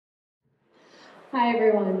Hi,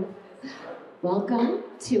 everyone. Welcome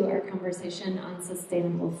to our conversation on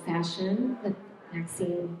sustainable fashion with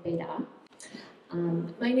Maxine, Bédat.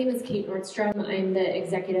 My name is Kate Nordstrom. I'm the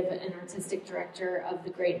executive and artistic director of the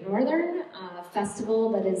Great Northern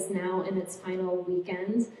Festival that is now in its final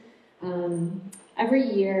weekend.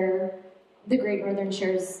 Every year, the Great Northern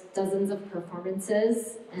shares dozens of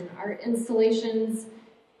performances and art installations,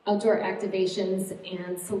 outdoor activations,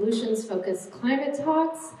 and solutions-focused climate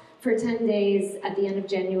talks for 10 days at the end of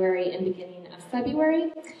January and beginning of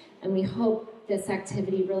February. And we hope this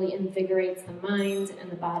activity really invigorates the mind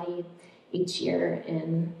and the body each year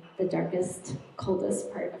in the darkest,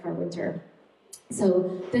 coldest part of our winter.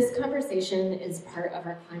 So this conversation is part of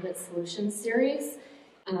our Climate Solutions series,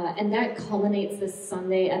 and that culminates this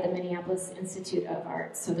Sunday at the Minneapolis Institute of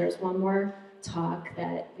Art. So there's one more talk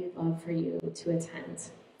that we'd love for you to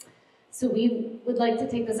attend. So we would like to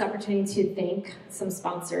take this opportunity to thank some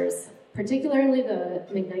sponsors, particularly the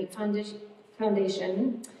McKnight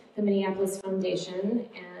Foundation, the Minneapolis Foundation,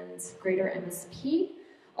 and Greater MSP,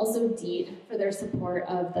 also DEED for their support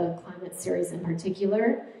of the climate series in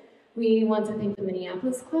particular. We want to thank the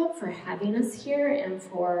Minneapolis Club for having us here and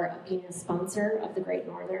for being a sponsor of the Great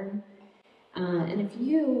Northern. And if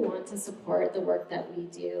you want to support the work that we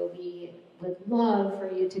do, we would love for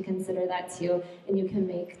you to consider that too. And you can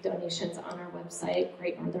make donations on our website,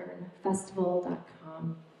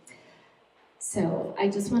 greatnorthernfestival.com. So I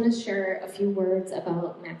just want to share a few words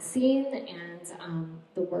about Maxine and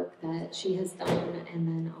the work that she has done, and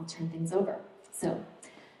then I'll turn things over. So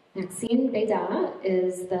Maxine Bédat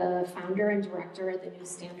is the founder and director of the New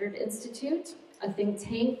Standard Institute, a think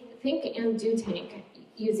and do tank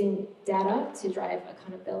using data to drive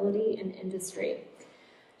accountability in industry.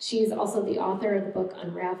 She's also the author of the book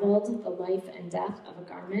Unraveled, The Life and Death of a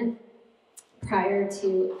Garment. Prior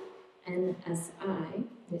to NSI,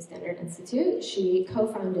 New Standard Institute, she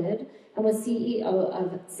co-founded and was CEO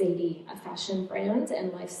of Zadie, a fashion brand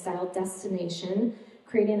and lifestyle destination,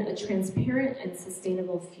 creating a transparent and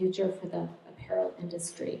sustainable future for the apparel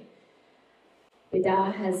industry.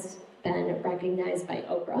 Bédat has been recognized by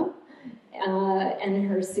Oprah and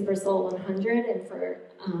her Super Soul 100, and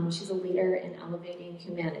she's a leader in elevating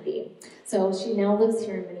humanity. So she now lives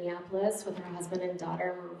here in Minneapolis with her husband and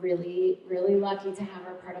daughter. We're really, really lucky to have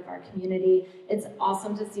her part of our community. It's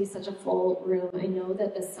awesome to see such a full room. I know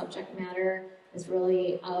that this subject matter is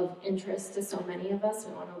really of interest to so many of us.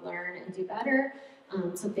 We want to learn and do better.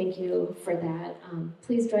 So thank you for that.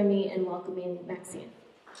 Please join me in welcoming Maxine.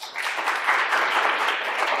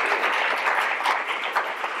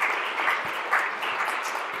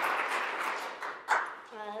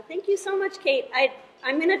 Thank you so much, Kate.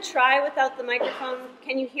 I'm going to try without the microphone.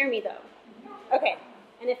 Can you hear me, though? Okay.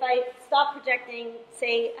 And if I stop projecting,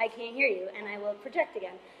 say I can't hear you, and I will project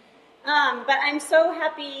again. But I'm so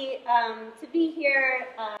happy to be here.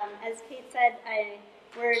 As Kate said,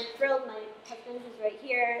 we're thrilled. My husband is right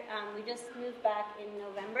here. We just moved back in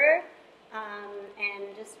November,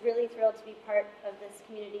 and just really thrilled to be part of this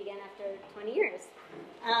community again after 20 years.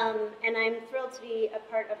 And I'm thrilled to be a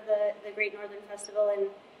part of the Great Northern Festival and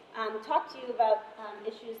talk to you about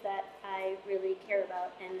issues that I really care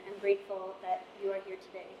about, and I'm grateful that you are here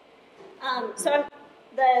today. So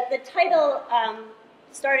the title,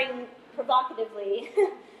 starting provocatively,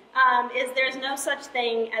 is There's No Such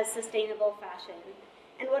Thing as Sustainable Fashion.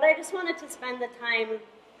 And what I just wanted to spend the time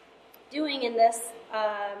doing in this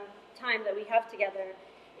time that we have together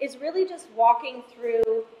is really just walking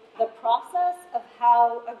through the process of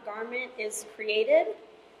how a garment is created,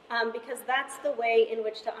 because that's the way in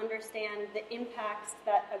which to understand the impacts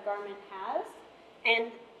that a garment has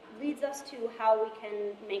and leads us to how we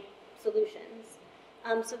can make solutions.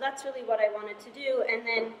 So that's really what I wanted to do. And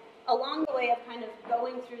then along the way of kind of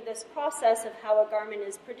going through this process of how a garment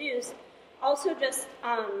is produced, also just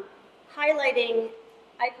highlighting,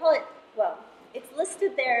 I call it, well, it's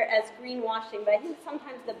listed there as greenwashing, but I think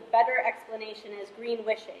sometimes the better explanation is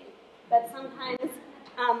green-wishing. That sometimes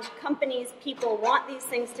companies, people want these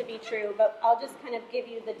things to be true, but I'll just kind of give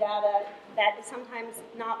you the data that is sometimes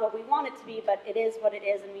not what we want it to be, but it is what it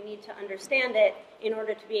is, and we need to understand it in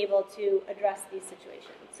order to be able to address these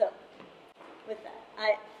situations. So with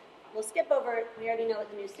that, we'll skip over, we already know what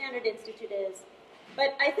the New Standard Institute is,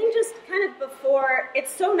 but I think just kind of before,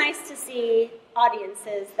 it's so nice to see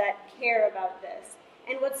audiences that care about this.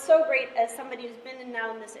 And what's so great as somebody who's been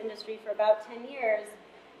now in this industry for about 10 years,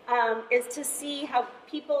 is to see how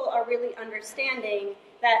people are really understanding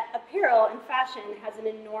that apparel and fashion has an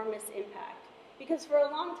enormous impact. Because for a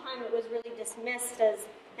long time it was really dismissed as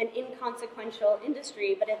an inconsequential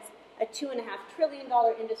industry, but it's a $2.5 trillion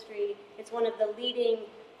industry. It's one of the leading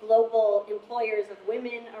global employers of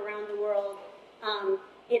women around the world.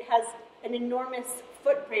 It has an enormous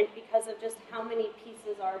footprint because of just how many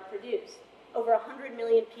pieces are produced. Over 100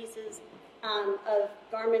 million pieces of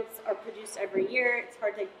garments are produced every year. It's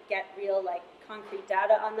hard to get real, concrete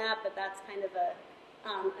data on that, but that's kind of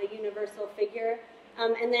a universal figure.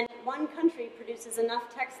 And then one country produces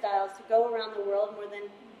enough textiles to go around the world more than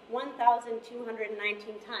 1,219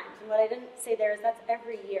 times. And what I didn't say there is that's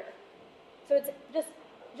every year. So it's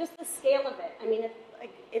just the scale of it. I mean,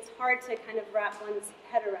 it's hard to kind of wrap one's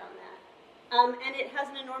head around that. And it has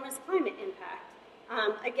an enormous climate impact.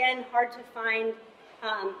 Again, hard to find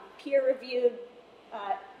peer-reviewed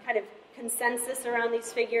kind of consensus around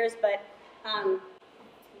these figures, but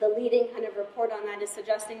the leading kind of report on that is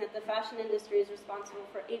suggesting that the fashion industry is responsible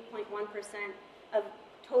for 8.1% of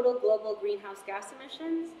total global greenhouse gas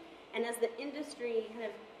emissions. And as the industry kind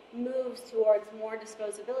of moves towards more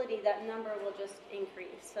disposability, that number will just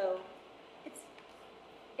increase. So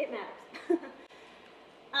it matters.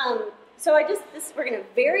 So we're going to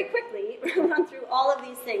very quickly run through all of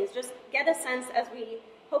these things. Just get a sense as we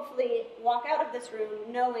hopefully walk out of this room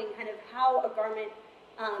knowing kind of how a garment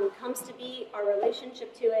comes to be, our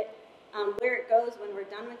relationship to it, where it goes when we're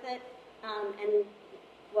done with it, and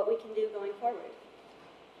what we can do going forward.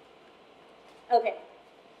 Okay.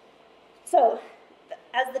 So,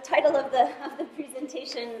 as the title of the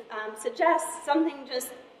presentation suggests, something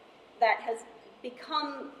just that has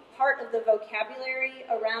become part of the vocabulary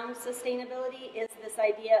around sustainability is this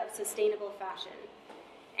idea of sustainable fashion.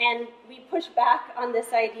 And we push back on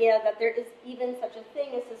this idea that there is even such a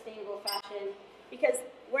thing as sustainable fashion because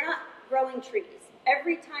we're not growing trees.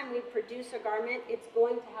 Every time we produce a garment, it's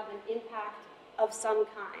going to have an impact of some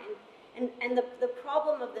kind. And the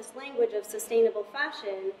problem of this language of sustainable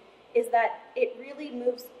fashion is that it really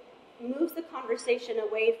moves the conversation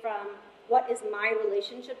away from what is my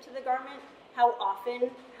relationship to the garment, how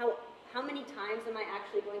often, how many times am I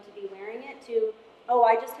actually going to be wearing it, to, oh,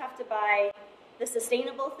 I just have to buy the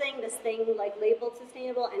sustainable thing, this thing like labeled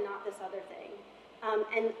sustainable, and not this other thing.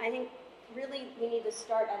 And I think really we need to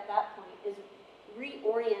start at that point, is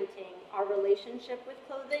reorienting our relationship with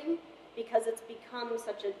clothing because it's become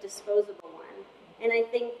such a disposable one. And I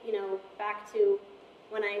think, back to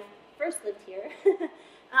when I first lived here,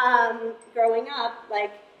 growing up,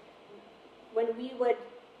 when we would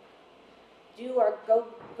do our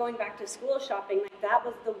going back to school shopping, that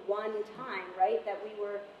was the one time, right, that we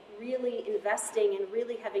were really investing and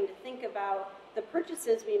really having to think about the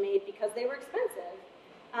purchases we made because they were expensive.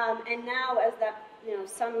 And now, as that,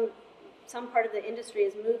 some part of the industry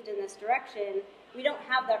has moved in this direction, we don't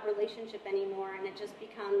have that relationship anymore, and it just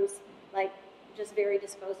becomes just very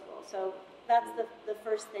disposable. So that's the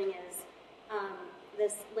first thing is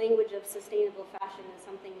this language of sustainable fashion is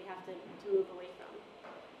something we have to move away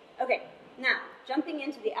from. Okay, now jumping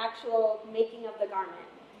into the actual making of the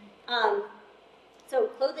garment. So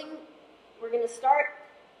clothing, we're going to start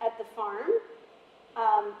at the farm.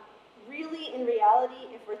 Really, in reality,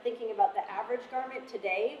 if we're thinking about the average garment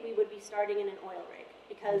today, we would be starting in an oil rig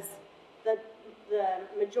because the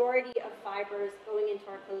majority of fibers going into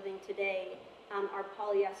our clothing today are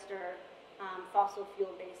polyester, fossil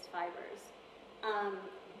fuel-based fibers.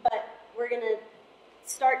 But we're going to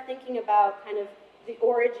start thinking about kind of the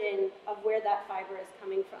origin of where that fiber is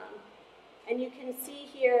coming from. And you can see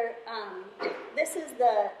here, this is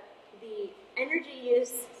the energy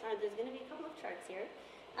use. Sorry, there's going to be a couple of charts here.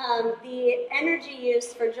 The energy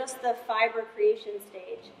use for just the fiber creation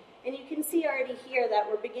stage. And you can see already here that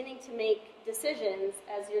we're beginning to make decisions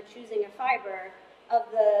as you're choosing a fiber of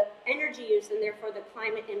the energy use and therefore the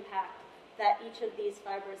climate impact that each of these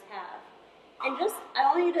fibers have. And I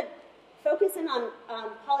want you to focus in on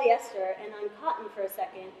polyester and on cotton for a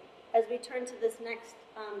second as we turn to this next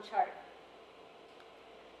chart.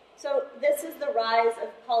 So this is the rise of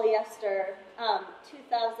polyester.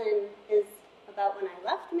 2000 is about when I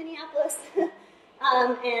left Minneapolis,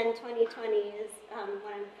 and 2020 is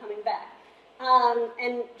when I'm coming back.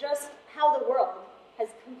 And just how the world has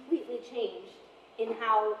completely changed in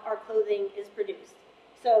how our clothing is produced.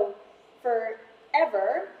 So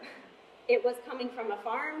forever, it was coming from a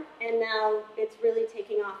farm, and now it's really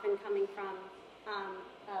taking off and coming from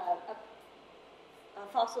a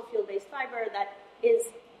fossil fuel-based fiber that is,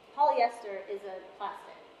 polyester is a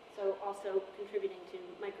plastic, so also contributing to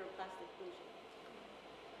microplastic pollution.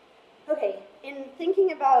 Okay, in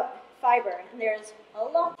thinking about fiber, and there's a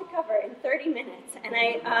lot to cover in 30 minutes, and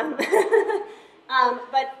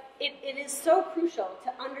but it is so crucial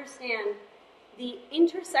to understand the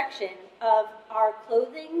intersection of our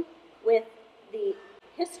clothing with the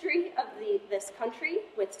history of this country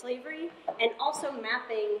with slavery, and also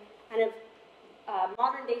mapping kind of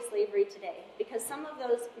modern-day slavery today, because some of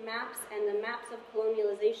those maps and the maps of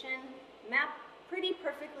colonialization map pretty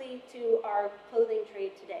perfectly to our clothing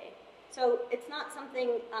trade today. So it's not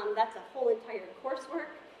something that's a whole entire coursework,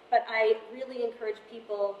 but I really encourage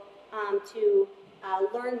people to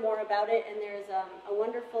learn more about it, and there's a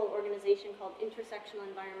wonderful organization called Intersectional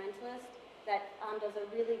Environmentalist that does a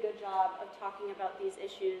really good job of talking about these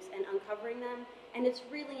issues and uncovering them, and it's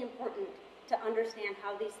really important to understand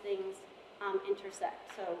how these things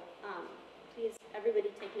intersect. So please,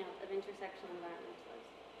 everybody take note of Intersectional Environmentalist.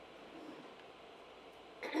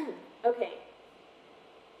 Okay.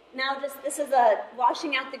 Now this is a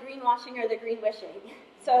washing out the greenwashing or the green wishing.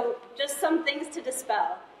 So just some things to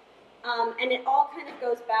dispel. And it all kind of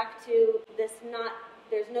goes back to this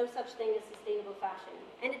there's no such thing as sustainable fashion.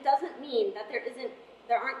 And it doesn't mean that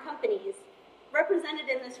there aren't companies represented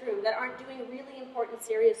in this room that aren't doing really important,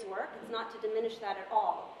 serious work. It's not to diminish that at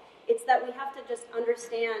all. It's that we have to just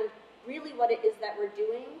understand really what it is that we're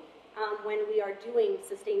doing when we are doing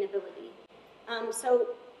sustainability.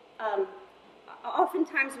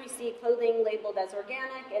 Oftentimes we see clothing labeled as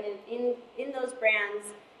organic, and in those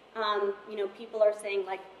brands, people are saying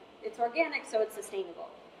like, it's organic, so it's sustainable.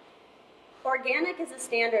 Organic is a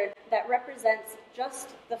standard that represents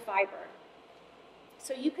just the fiber.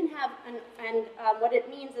 So you can have, what it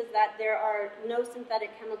means is that there are no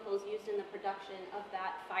synthetic chemicals used in the production of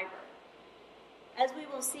that fiber. As we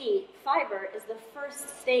will see, fiber is the first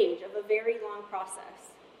stage of a very long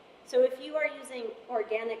process. So if you are using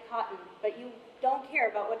organic cotton, but you don't care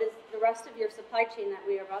about what is the rest of your supply chain that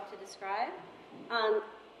we are about to describe,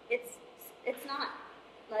 it's not,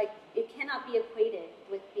 like, it cannot be equated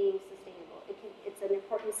with being sustainable. It's an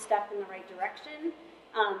important step in the right direction.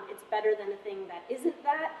 It's better than a thing that isn't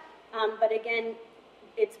that. But again,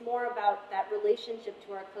 it's more about that relationship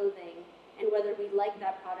to our clothing and whether we like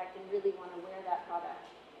that product and really want to wear that product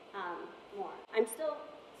more. I'm still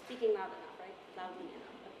speaking loud enough, right? Loudly enough.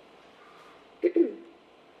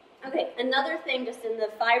 Okay, another thing just in the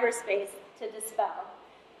fiber space to dispel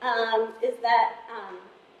is that,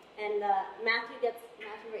 Matthew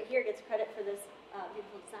right here gets credit for this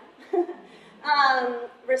beautiful design.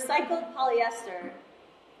 Recycled polyester,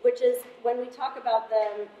 which is when we talk about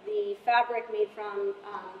the fabric made from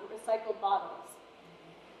recycled bottles.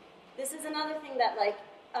 This is another thing that, like,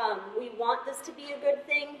 we want this to be a good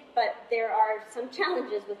thing, but there are some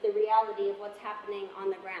challenges with the reality of what's happening on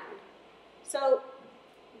the ground. So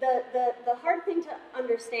the hard thing to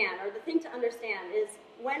understand, or the thing to understand, is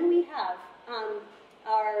when we have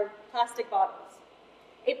our plastic bottles.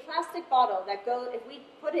 A plastic bottle that if we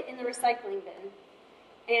put it in the recycling bin,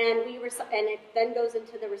 and it then goes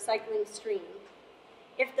into the recycling stream.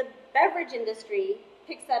 If the beverage industry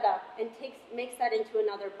picks that up and makes that into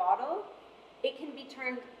another bottle, it can be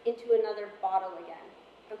turned into another bottle again.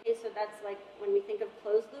 Okay, so that's like when we think of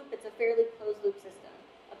closed loop, it's a fairly closed loop system.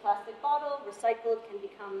 A plastic bottle, recycled, can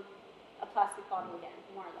become a plastic bottle again,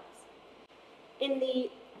 more or less. In the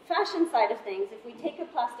fashion side of things, if we take a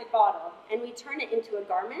plastic bottle and we turn it into a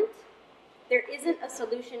garment, there isn't a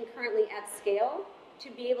solution currently at scale to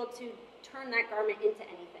be able to turn that garment into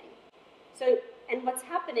anything. So, and what's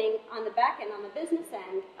happening on the back end, on the business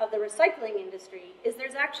end of the recycling industry, is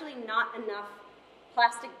there's actually not enough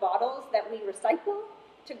plastic bottles that we recycle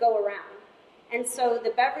to go around. And so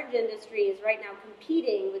the beverage industry is right now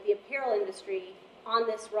competing with the apparel industry on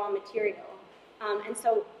this raw material. And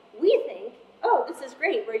so we think, oh, this is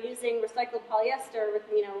great. We're using recycled polyester with,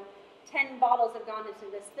 10 bottles have gone into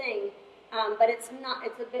this thing. But it's not,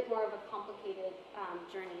 it's a bit more of a complicated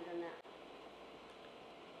journey than that.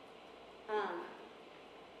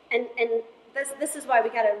 And this is why we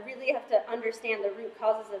gotta really have to understand the root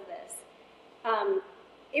causes of this.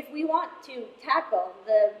 If we want to tackle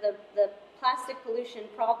the plastic pollution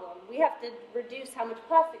problem, we have to reduce how much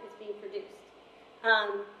plastic is being produced.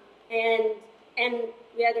 And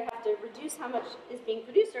we either have to reduce how much is being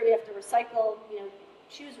produced, or we have to recycle,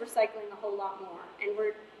 choose recycling a whole lot more. And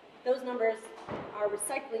those numbers, our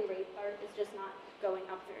recycling rate is just not going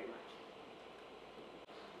up very much.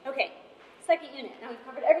 Okay, second unit. Now we've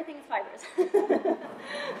covered everything as fibers.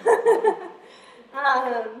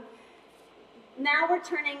 Now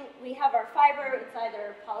we have our fiber. It's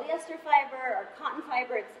either polyester fiber or cotton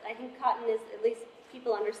fiber. I think cotton is, at least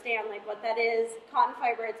people understand like what that is. Cotton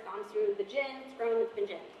fiber, it's gone through the gin, it's grown, it's been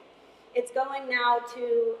ginned. It's going now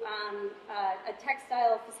to a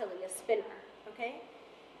textile facility, a spinner, okay?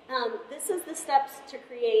 This is the steps to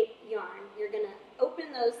create yarn. You're going to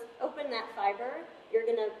open that fiber, You're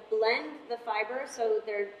going to blend the fiber so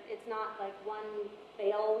it's not like one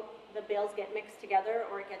bale, the bales get mixed together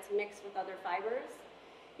or it gets mixed with other fibers.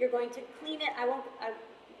 You're going to clean it.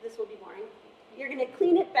 This will be boring. You're going to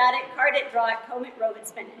clean it, bat it, card it, draw it, comb it, rove it,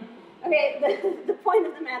 spin it. Okay, the point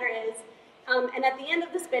of the matter is, and at the end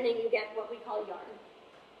of the spinning, you get what we call yarn.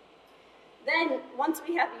 Then, once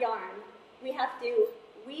we have yarn, we have to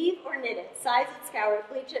weave or knit it, size it, scour it,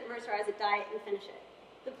 bleach it, mercerize it, dye it, and finish it.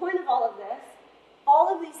 The point of all of this, all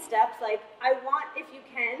of these steps, like, I want, if you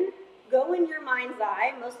can, go in your mind's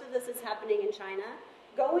eye. Most of this is happening in China.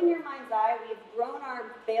 Go in your mind's eye. We've grown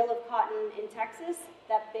our bale of cotton in Texas.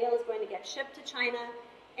 That bale is going to get shipped to China,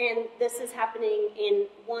 and this is happening in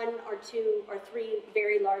 1 or 2 or 3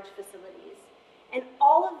 very large facilities. And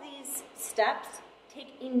all of these steps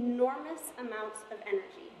take enormous amounts of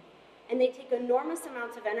energy. And they take enormous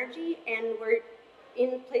amounts of energy, and we're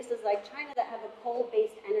in places like China that have a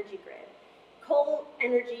coal-based energy grid. Coal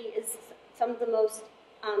energy is some of the most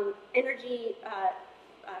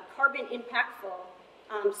carbon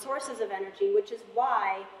impactful sources of energy, which is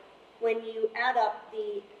why when you add up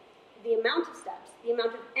the amount of steps, the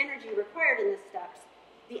amount of energy required in the steps,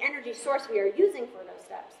 the energy source we are using for those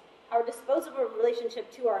steps, our disposable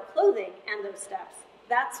relationship to our clothing and those steps,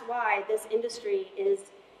 that's why this industry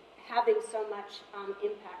is having so much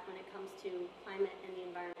impact when it comes to climate and the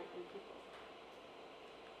environment and people.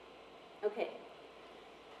 Okay,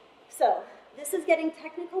 so this is getting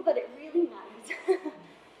technical, but it really matters.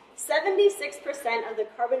 76% of the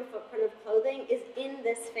carbon footprint of clothing is in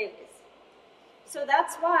this phase. So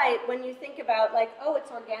that's why when you think about, like, oh,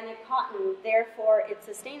 it's organic cotton, therefore it's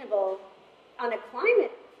sustainable, on a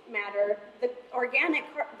climate matter, the organic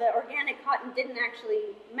cotton didn't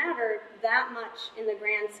actually matter that much in the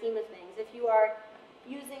grand scheme of things. If you are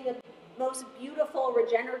using the most beautiful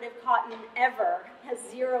regenerative cotton ever, has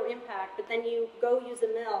zero impact, but then you go use a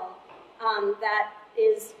mill that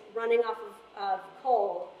is running off of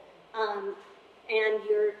coal, and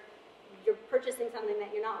you're purchasing something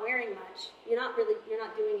that you're not wearing much, you're not doing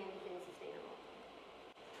anything sustainable.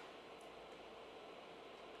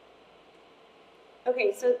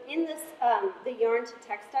 Okay, so in this, the yarn to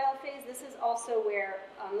textile phase, this is also where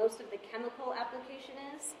most of the chemical application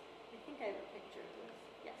is. I think I have a picture of this.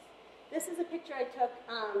 Yes. This is a picture I took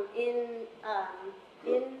in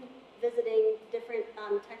visiting different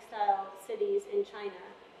textile cities in China.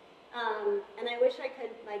 And I wish I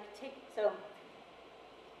could, like, so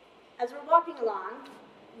as we're walking along,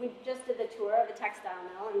 we just did the tour of a textile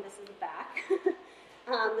mill, and this is the back.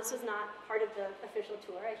 This was not part of the official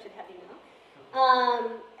tour, I should have you know.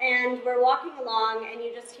 And we're walking along, and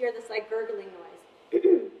you just hear this, like, gurgling noise.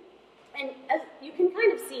 And as you can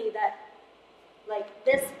kind of see that, like,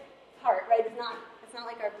 this part, right, it's not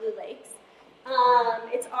like our Blue Lakes.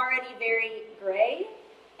 It's already very gray,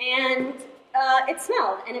 and it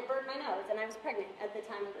smelled, and it burned my nose, and I was pregnant at the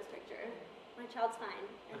time of this picture. My child's fine,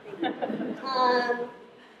 I think.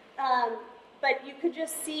 But you could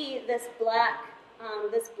just see this black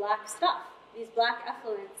stuff, these black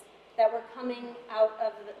effluents that were coming out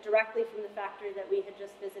of directly from the factory that we had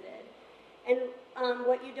just visited. And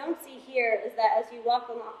what you don't see here is that as you walked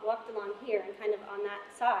along here and kind of on that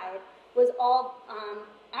side was all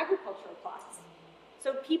agricultural plots.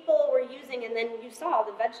 So people were using, and then you saw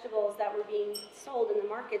the vegetables that were being sold in the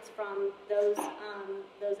markets from those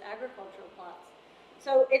agricultural plots.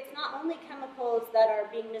 So it's not only chemicals that are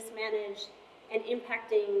being mismanaged and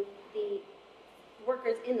impacting the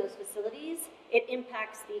workers in those facilities, it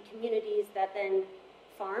impacts the communities that then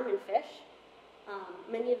farm and fish.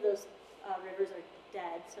 Many of those rivers are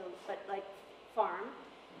dead, but like farm.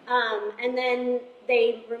 And then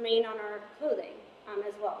they remain on our clothing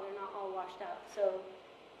as well. They're not all washed out. So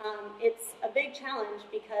it's a big challenge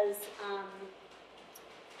because,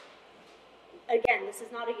 again, this is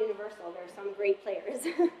not a universal. There are some great players.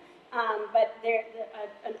 But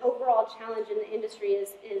an overall challenge in the industry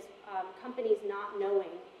is companies not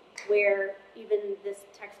knowing where even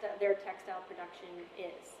their textile production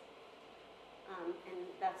is. And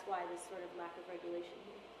that's why this sort of lack of regulation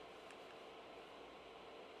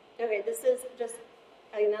here. Okay, this is just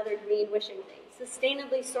another green wishing thing.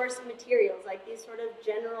 Sustainably sourced materials, like these sort of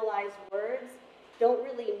generalized words, don't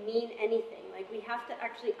really mean anything. Like, we have to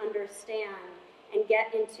actually understand and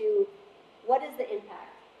get into what is the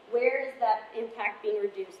impact? Where is that impact being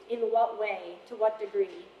reduced? In what way? To what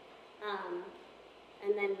degree?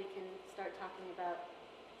 And then we can start talking about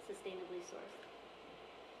sustainably sourced.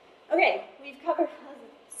 Okay, we've covered,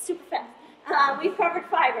 super fast. We've covered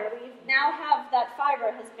fiber. We now have that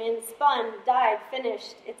fiber has been spun, dyed,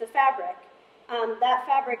 finished. It's a fabric. That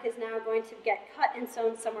fabric is now going to get cut and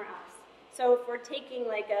sewn somewhere else. So if we're taking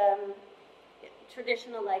like a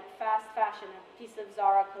traditional like fast fashion, a piece of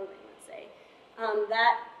Zara clothing, let's say,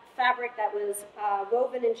 that fabric that was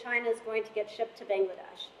woven in China is going to get shipped to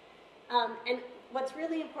Bangladesh. And what's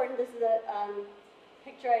really important, this is a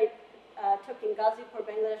picture I took in Ghazipur,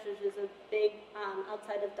 Bangladesh, which is a big,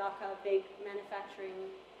 outside of Dhaka, big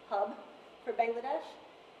manufacturing hub for Bangladesh,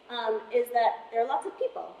 is that there are lots of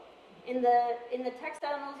people. In the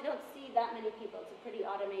textile mills, you don't see that many people. It's a pretty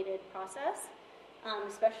automated process,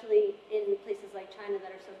 especially in places like China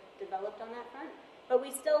that are so developed on that front. But we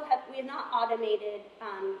have not automated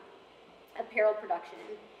apparel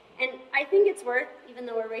production. And I think it's worth, even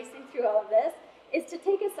though we're racing through all of this, is to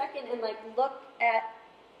take a second and like look at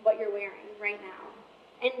what you're wearing right now,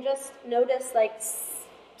 and just notice like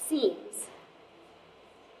seams.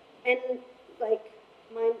 And like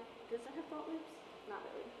mine, does it have fault loops? Not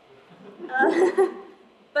really.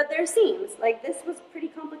 But there's seams. Like this was pretty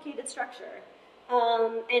complicated structure,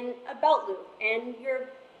 and a belt loop, and your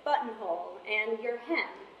buttonhole, and your hem.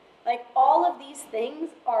 Like all of these things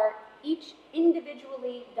are each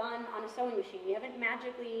individually done on a sewing machine. We haven't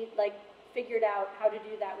magically like figured out how to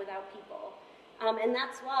do that without people. And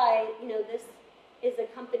that's why, this is a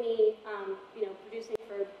company, producing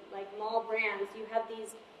for like mall brands. You have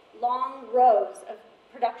these long rows of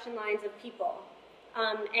production lines of people.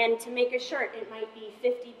 And to make a shirt, it might be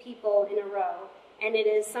 50 people in a row. And it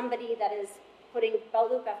is somebody that is putting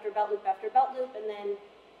belt loop after belt loop after belt loop, and then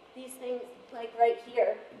these things like right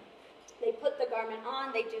here, they put the garment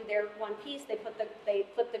on, they do their one piece, they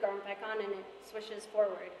flip the garment back on, and it swishes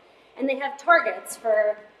forward. And they have targets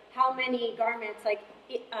for how many garments,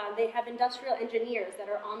 they have industrial engineers that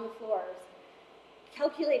are on the floors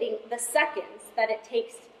calculating the seconds that it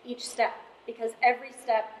takes each step, because every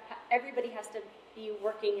step, everybody has to be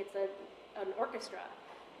working, it's an orchestra.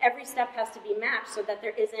 Every step has to be matched so that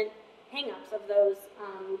there isn't hang-ups of those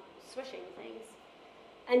swishing things.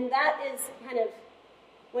 And that is kind of,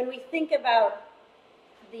 when we think about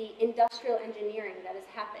the industrial engineering that has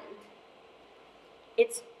happened,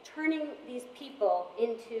 it's turning these people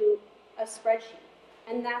into a spreadsheet.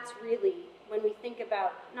 And that's really, when we think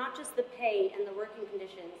about not just the pay and the working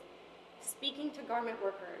conditions, speaking to garment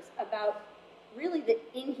workers about really the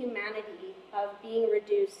inhumanity of being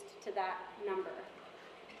reduced to that number.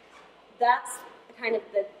 That's kind of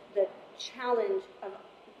the challenge of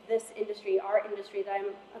this industry, our industry that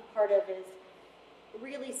I'm a part of, is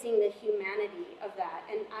really seeing the humanity of that.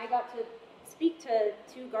 And I got to speak to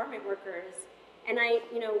two garment workers, and I,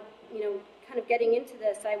 kind of getting into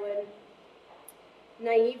this, I would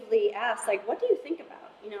naively ask, like, what do you think about?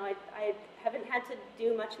 I haven't had to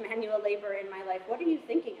do much manual labor in my life. What are you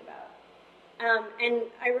thinking about? And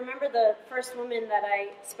I remember the first woman that I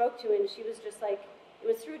spoke to, and she was just like, it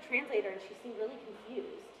was through a translator, and she seemed really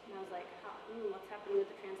confused. And I was like, what's happening with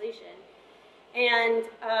the translation?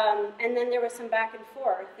 And then there was some back and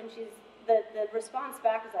forth, and the response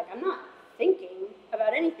back was like, I'm not thinking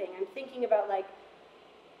about anything. I'm thinking about like,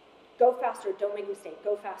 go faster, don't make a mistake.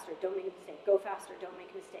 Go faster, don't make a mistake. Go faster, don't make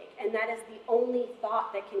a mistake. And that is the only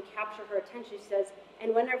thought that can capture her attention. She says,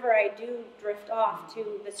 and whenever I do drift off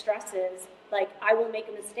to the stresses, like I will make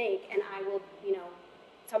a mistake, and I will,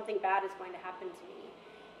 something bad is going to happen to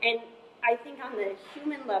me. And I think on the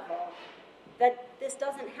human level, that this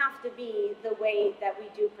doesn't have to be the way that we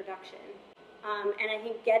do production. And I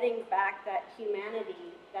think getting back that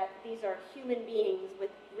humanity, that these are human beings with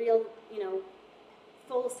real,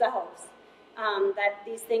 full selves, that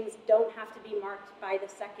these things don't have to be marked by the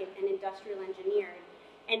second and industrial engineered.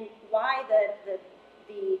 And why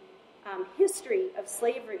the history of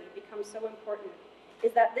slavery becomes so important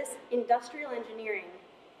is that this industrial engineering,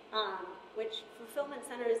 which fulfillment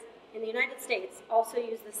centers in the United States also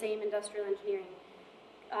use the same industrial engineering,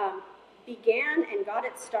 began and got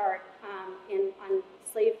its start on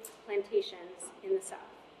slave plantations in the South.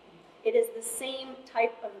 It is the same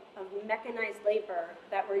type of mechanized labor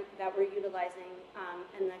that we're utilizing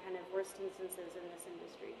in the kind of worst instances in this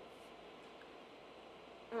industry.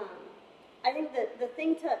 I think that the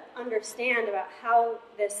thing to understand about how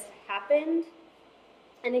this happened,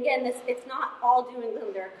 and again, it's not all doom and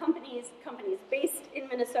gloom. There are companies based in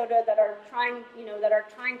Minnesota that are trying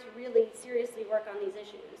to really seriously work on these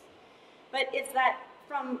issues. But it's that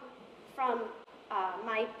from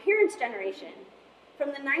my parents' generation, from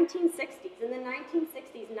the 1960s. In the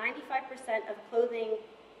 1960s, 95% of clothing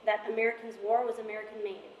that Americans wore was American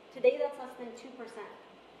made. Today, that's less than 2%.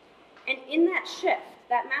 And in that shift,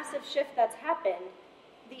 that massive shift that's happened,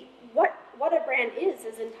 what a brand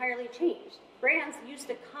is entirely changed. Brands used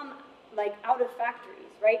to come like out of factories,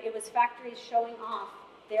 right? It was factories showing off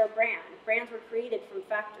their brand. Brands were created from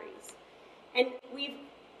factories. And we've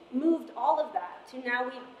moved all of that to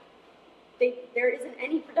now there isn't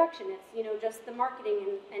any production. It's, just the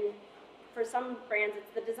marketing, and for some brands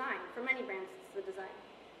it's the design. For many brands it's the design.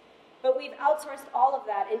 But we've outsourced all of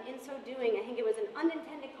that, and in so doing, I think it was an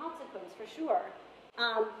unintended consequence for sure.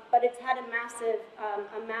 But it's had a massive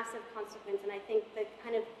consequence, and I think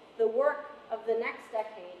the work of the next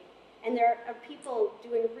decade, and there are people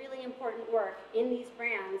doing really important work in these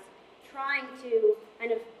brands trying to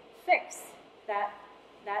kind of fix that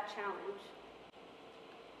challenge.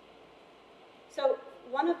 So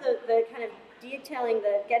one of the kind of detailing,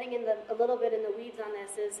 getting in a little bit in the weeds on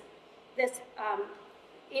this is this,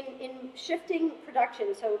 in shifting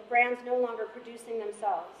production, so brands no longer producing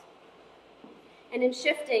themselves, and in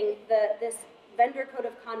shifting this vendor code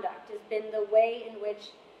of conduct has been the way in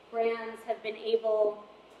which brands have been able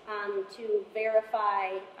to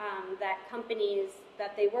verify that companies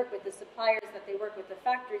that they work with, the suppliers that they work with, the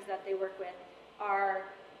factories that they work with, are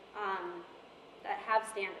that have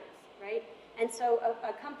standards, right? And so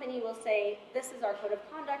a company will say, this is our code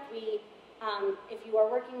of conduct. If you are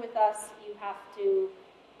working with us, you have to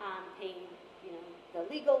pay, the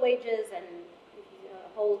legal wages and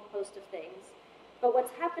a whole host of things. But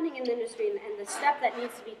what's happening in the industry, and the step that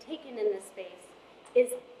needs to be taken in this space,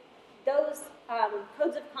 is those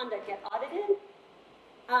codes of conduct get audited,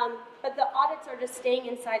 but the audits are just staying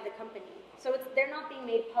inside the company. So they're not being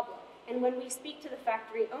made public. And when we speak to the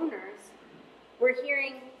factory owners, we're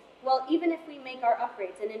hearing, well, even if we make our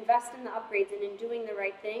upgrades and invest in the upgrades and in doing the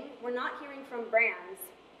right thing, we're not hearing from brands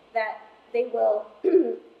that they will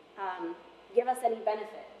give us any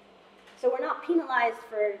benefit. So we're not penalized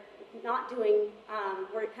for not doing,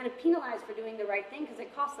 we're kind of penalized for doing the right thing because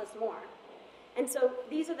it costs us more. And so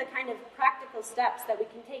these are the kind of practical steps that we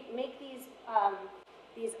can take, make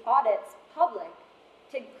these audits public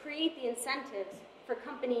to create the incentives for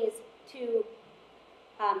companies to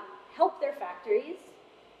help their factories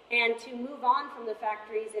and to move on from the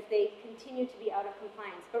factories if they continue to be out of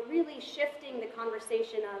compliance. But really shifting the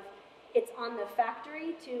conversation of it's on the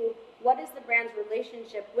factory to what is the brand's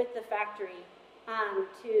relationship with the factory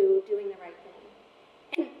to doing the right thing.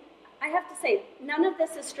 And I have to say, none of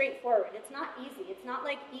this is straightforward. It's not easy. It's not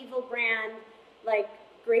like evil brand, like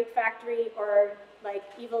great factory, or like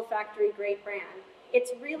evil factory, great brand.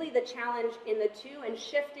 It's really the challenge in the two and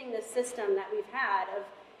shifting the system that we've had of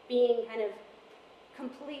being kind of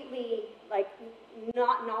completely like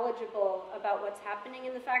not knowledgeable about what's happening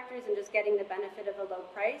in the factories and just getting the benefit of a low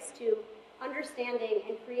price to understanding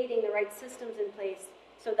and creating the right systems in place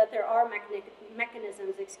so that there are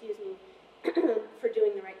mechanisms, for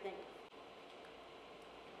doing the right thing.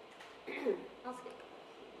 I'll skip.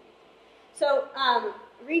 So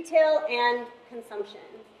retail and consumption.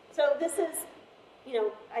 So this is,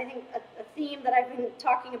 I think a theme that I've been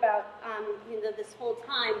talking about, this whole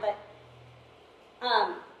time, but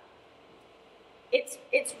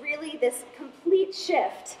it's really this complete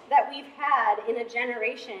shift that we've had in a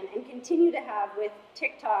generation and continue to have with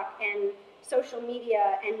TikTok and social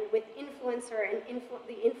media and with influencer and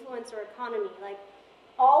the influencer economy. Like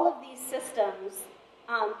all of these systems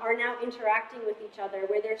are now interacting with each other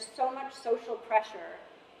where there's so much social pressure.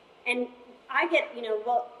 And I get,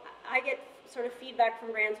 I get sort of feedback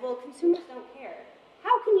from brands, well, consumers don't care.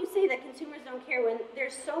 How can you say that consumers don't care when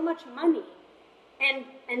there's so much money?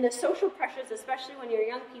 And the social pressures, especially when you're a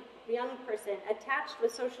young person, attached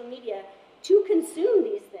with social media to consume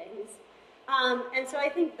these things. And so I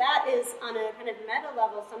think that is, on a kind of meta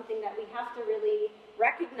level, something that we have to really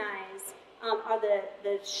recognize are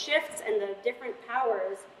the shifts and the different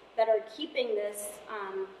powers that are keeping this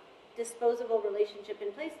disposable relationship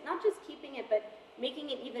in place. Not just keeping it, but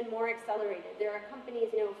making it even more accelerated. There are companies,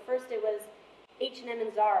 first it was H&M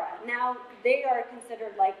and Zara. Now they are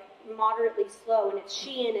considered like moderately slow, and it's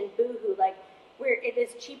Shein and Boohoo, like where it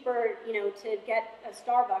is cheaper, to get a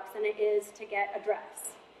Starbucks than it is to get a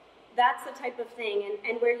dress. That's the type of thing,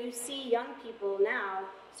 and where you see young people now,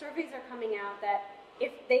 surveys are coming out that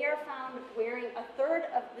if they are found wearing a third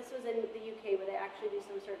of, this was in the UK where they actually do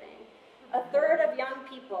some surveying, a third of young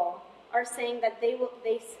people are saying that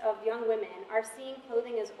of young women are seeing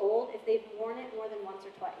clothing as old if they've worn it more than once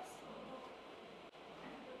or twice.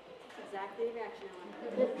 That's exactly the reaction I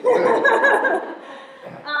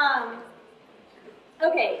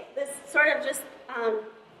wanted. Okay, this sort of just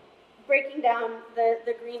breaking down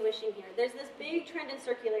the greenwashing here. There's this big trend in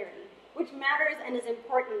circularity, which matters and is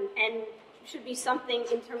important and should be something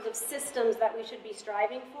in terms of systems that we should be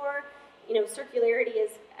striving for. Circularity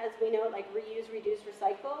is, as we know, like reuse, reduce,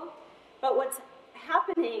 recycle. But what's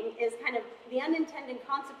happening is kind of the unintended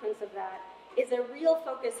consequence of that is a real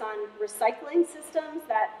focus on recycling systems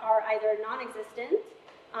that are either non-existent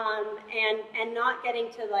and not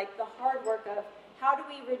getting to like the hard work of how do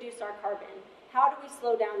we reduce our carbon, how do we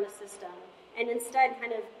slow down the system, and instead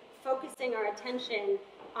kind of focusing our attention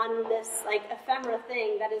on this like ephemera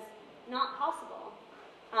thing that is not possible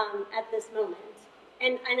at this moment.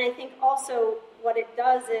 And I think also what it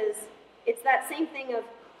does is, it's that same thing of,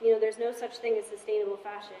 you know, there's no such thing as sustainable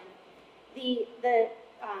fashion. The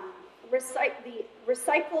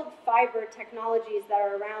recycled fiber technologies that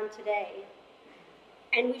are around today,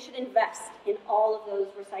 and we should invest in all of those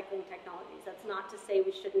recycling technologies. That's not to say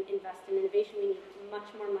we shouldn't invest in innovation. We need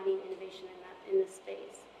much more money and innovation in this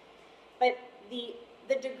space. But the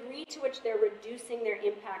degree to which they're reducing their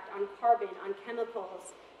impact on carbon, on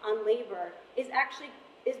chemicals, on labor is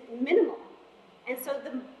minimal. And so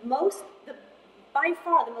by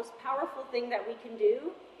far the most powerful thing that we can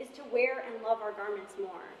do is to wear and love our garments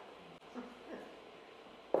more.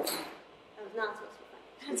 That was not supposed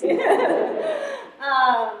to be fun.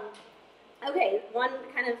 Okay, one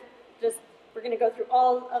kind of we're going to go through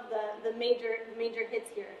all of the major hits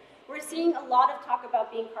here. We're seeing a lot of talk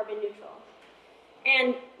about being carbon neutral,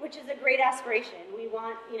 and which is a great aspiration. We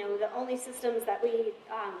want, you know, the only systems that we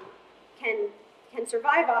can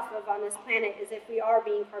survive off of on this planet is if we are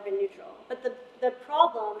being carbon neutral. But the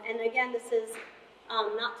problem, and again, this is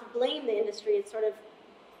not to blame the industry, it sort of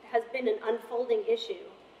has been an unfolding issue,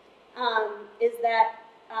 is that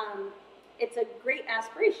it's a great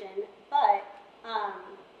aspiration, but,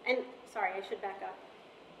 and sorry, I should back up.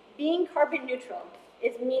 Being carbon neutral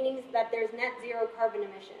meaning that there's net zero carbon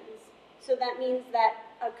emissions. So that means that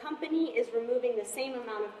a company is removing the same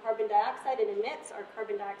amount of carbon dioxide it emits, or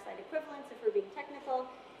carbon dioxide equivalents if we're being technical,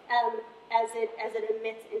 as it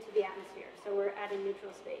emits into the atmosphere. So we're at a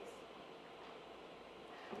neutral space.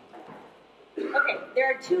 Okay, there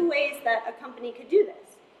are two ways that a company could do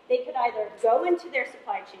this. They could either go into their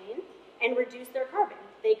supply chain and reduce their carbon.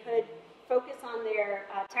 They could focus on their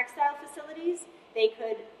textile facilities. They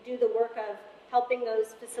could do the work of helping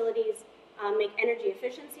those facilities make energy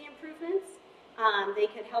efficiency improvements. They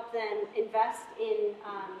could help them invest in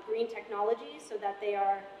green technologies so that they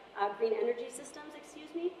are green energy systems,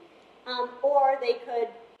 or they could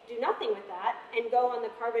do nothing with that and go on the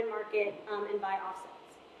carbon market and buy offsets.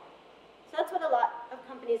 So that's what a lot of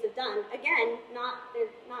companies have done. Again,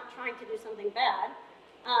 they're not trying to do something bad,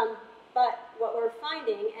 but what we're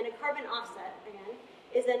finding, and a carbon offset, again,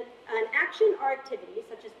 is an action or activity,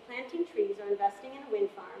 such as planting trees or investing in a wind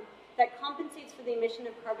farm, that compensates for the emission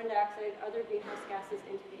of carbon dioxide and other greenhouse gases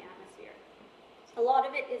into the atmosphere. A lot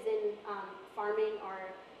of it is in farming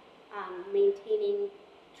or maintaining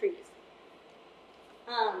trees.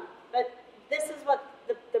 But this is what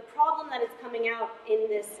the problem that is coming out in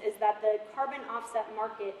this is that the carbon offset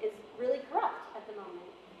market is really corrupt at the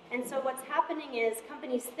moment. And so what's happening is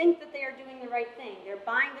companies think that they are doing the right thing. They're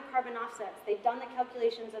buying the carbon offsets. They've done the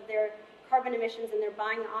calculations of their carbon emissions and they're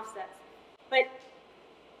buying the offsets. But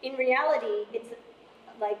in reality, it's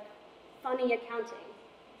like funny accounting.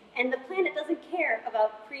 And the planet doesn't care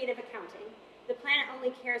about creative accounting. The planet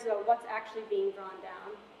only cares about what's actually being drawn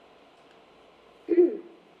down.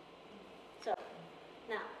 So,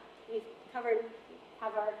 now, we've have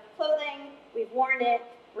our clothing, we've worn it,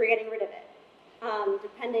 we're getting rid of it.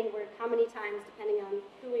 How many times, depending on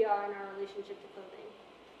who we are in our relationship to clothing.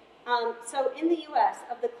 So in the US,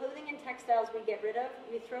 of the clothing and textiles we get rid of,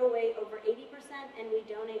 we throw away over 80% and we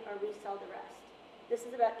donate or resell the rest. This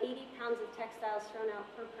is about 80 pounds of textiles thrown out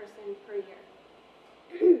per person per year.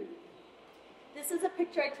 This is a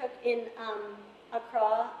picture I took in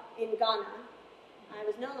Accra in Ghana. I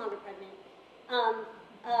was no longer pregnant.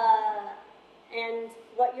 And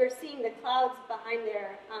what you're seeing, the clouds behind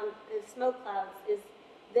there, the smoke clouds, is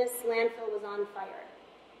this landfill was on fire.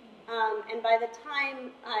 And by the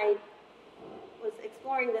time I was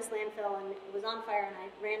exploring this landfill and it was on fire and I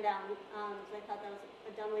ran down, because I thought that was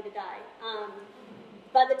a dumb way to die.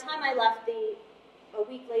 By the time I left, a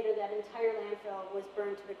week later, that entire landfill was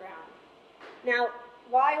burned to the ground. Now,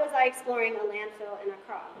 why was I exploring a landfill in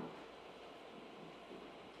Accra?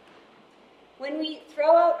 When we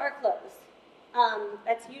throw out our clothes,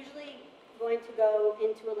 that's usually going to go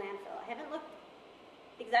into a landfill. I haven't looked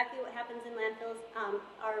exactly what happens in landfills,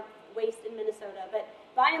 our waste in Minnesota, but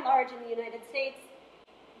by and large in the United States,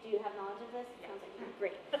 do you have knowledge of this? Sounds like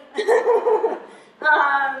great.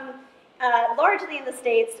 Largely in the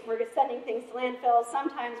States, we're just sending things to landfills.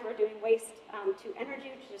 Sometimes we're doing waste to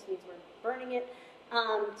energy, which just means we're burning it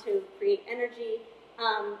to create energy.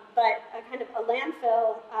 But a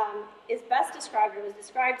landfill is best described, or was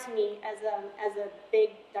described to me, as a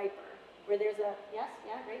big diaper. where there's a, yes,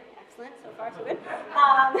 yeah, great, excellent, so far so good,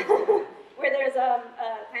 where there's a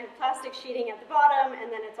kind of plastic sheeting at the bottom,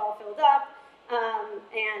 and then it's all filled up,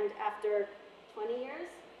 and after 20 years,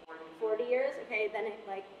 40 years, okay, then it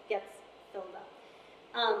like gets filled up,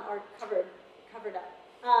 or covered up.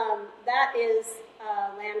 That is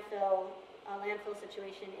a landfill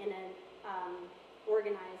situation in an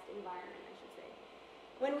organized environment, I should say.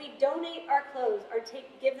 When we donate our clothes or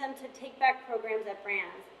give them to take-back programs at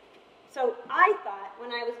brands, so I thought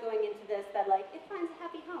when I was going into this that like it finds a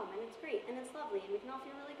happy home and it's great and it's lovely and we can all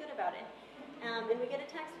feel really good about it, and we get a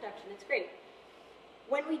tax deduction. It's great.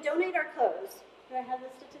 When we donate our clothes, do I have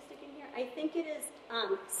the statistic in here? I think it is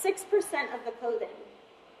 6% of the clothing.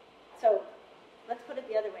 So let's put it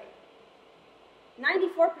the other way.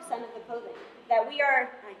 94% of the clothing that we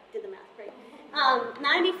are, I did the math, great.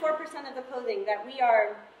 94% of the clothing that we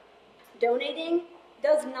are donating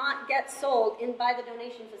does not get sold by the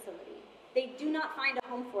donation facility. They do not find a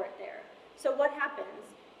home for it there. So what happens?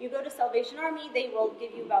 You go to Salvation Army, they will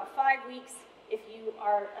give you about 5 weeks. If you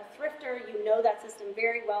are a thrifter, you know that system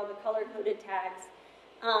very well, the color-coded tags.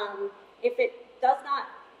 If it does not,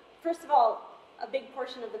 first of all, a big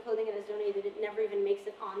portion of the clothing that is donated, it never even makes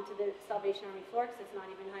it onto the Salvation Army floor because it's not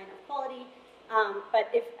even high enough quality. But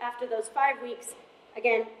if after those 5 weeks,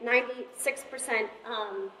 again, 96%, 94,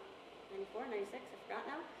 96, I forgot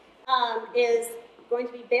now, is going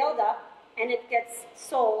to be baled up, and it gets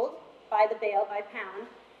sold by the bale, by pound,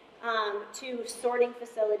 to sorting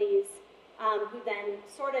facilities, who then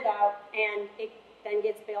sort it out, and it then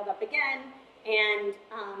gets baled up again, and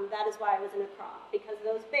that is why I was in a crop, because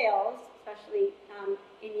those bales, especially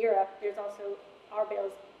in Europe, there's also, our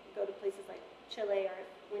bales go to places like Chile, or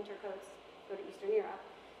winter coats go to Eastern Europe.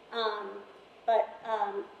 But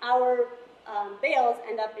our bales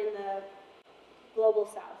end up in the global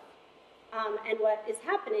south. And what is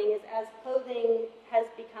happening is as clothing has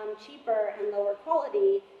become cheaper and lower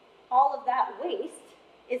quality, all of that waste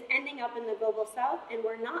is ending up in the global south, and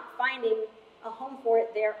we're not finding a home for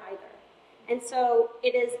it there either. And so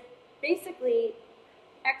it is basically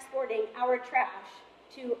exporting our trash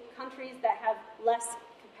to countries that have less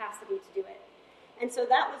capacity to do it. And so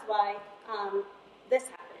that was why this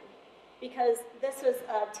happened, because this was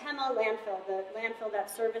Tema landfill, the landfill that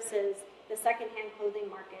services the secondhand clothing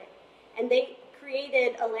market. And they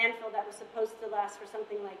created a landfill that was supposed to last for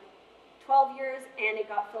something like 12 years, and it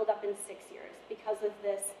got filled up in 6 years because of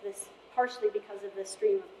this partially because of the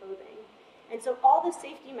stream of clothing. And so all the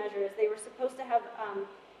safety measures, they were supposed to have,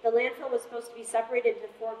 the landfill was supposed to be separated into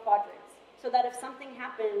 4 quadrants, so that if something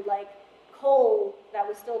happened, like coal that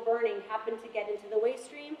was still burning happened to get into the waste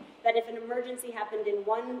stream, that if an emergency happened in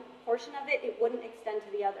one portion of it, it wouldn't extend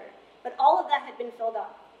to the other. But all of that had been filled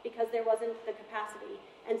up because there wasn't the capacity.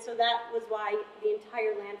 And so that was why the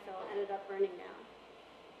entire landfill ended up burning down.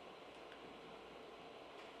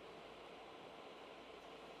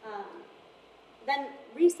 Then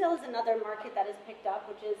resale is another market that is picked up,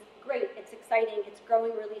 which is great. It's exciting. It's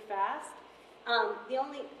growing really fast.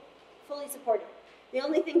 Fully supported. The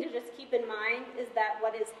only thing to just keep in mind is that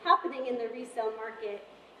what is happening in the resale market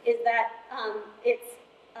is that it's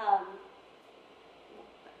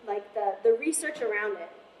like the research around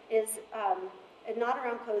it is not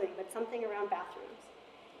around clothing, but something around bathrooms.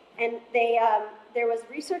 And there was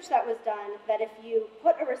research that was done that if you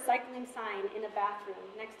put a recycling sign in a bathroom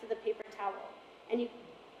next to the paper towel, and you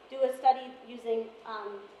do a study using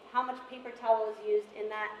how much paper towel is used in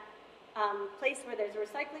that place where there's a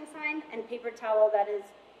recycling sign, and paper towel that is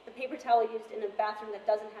the paper towel used in a bathroom that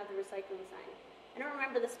doesn't have the recycling sign. I don't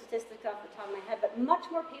remember the statistics off the top of my head, but much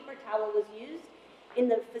more paper towel was used in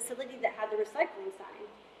the facility that had the recycling sign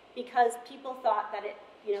because people thought that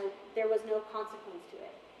there was no consequence to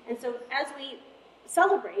it. And so as we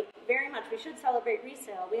celebrate, very much, we should celebrate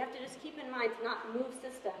resale, we have to just keep in mind to not move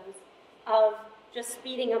systems of just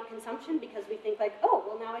speeding up consumption because we think like, oh,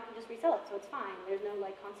 well now I can just resell it, so it's fine. There's no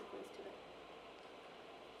like consequence to it.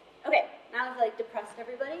 Okay, now I've like depressed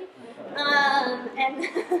everybody.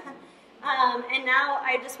 And now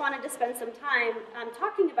I just wanted to spend some time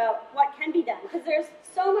talking about what can be done, because there's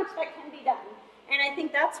so much that can be done. And I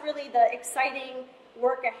think that's really the exciting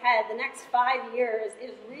work ahead. The next 5 years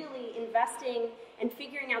is really investing and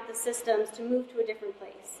figuring out the systems to move to a different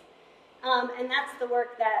place. And that's the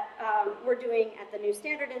work that we're doing at the New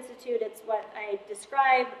Standard Institute. It's what I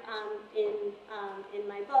describe in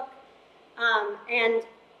my book. And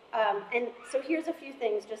so here's a few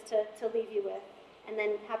things just to leave you with, and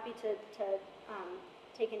then happy to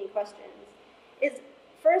take any questions. Is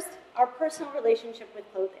first, our personal relationship with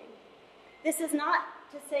clothing. This is not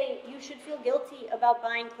to say you should feel guilty about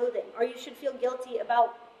buying clothing, or you should feel guilty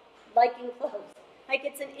about liking clothes. Like,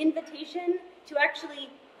 it's an invitation to actually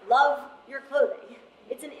love your clothing.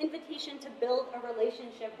 It's an invitation to build a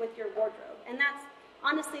relationship with your wardrobe. And that's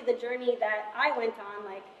honestly the journey that I went on.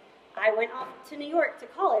 Like, I went off to New York to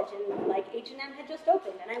college, and like H&M had just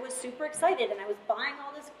opened, and I was super excited, and I was buying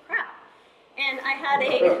all this crap. And I had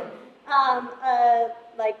a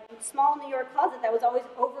like small New York closet that was always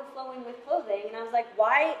overflowing with clothing, and I was like,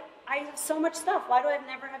 why? I have so much stuff. Why do I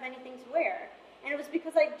never have anything to wear? And it was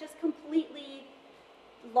because I just completely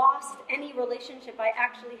lost any relationship I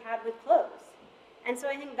actually had with clothes. And so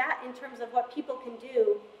I think that in terms of what people can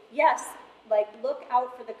do, yes, like look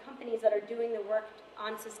out for the companies that are doing the work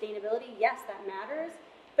on sustainability. Yes, that matters.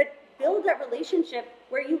 But build that relationship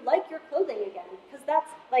where you like your clothing again. Because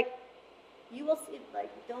that's like, you will see,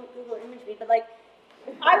 like, don't Google image me, but like,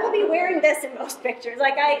 I will be wearing this in most pictures.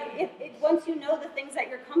 Like, once you know the things that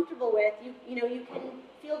you're comfortable with, you know, you can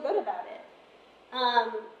feel good about it.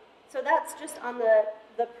 So that's just on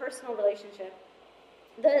the personal relationship.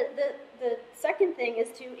 The second thing is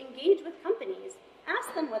to engage with companies.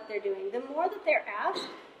 Ask them what they're doing. The more that they're asked,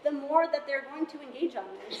 the more that they're going to engage on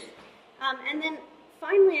this. And then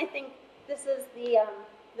finally, I think this is the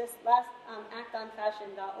this last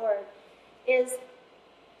actonfashion.org is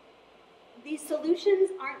these solutions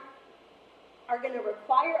are going to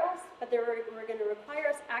require us, but we're going to require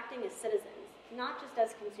us acting as citizens, not just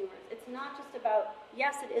as consumers. It's not just about,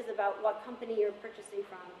 yes, it is about what company you're purchasing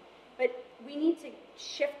from, but we need to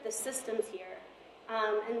shift the systems here.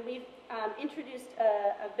 And we've introduced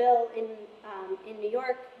a bill in New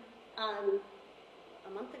York a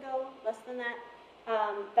month ago, less than that,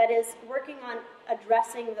 that is working on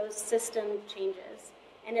addressing those system changes.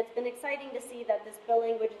 And it's been exciting to see that this bill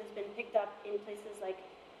language has been picked up in places like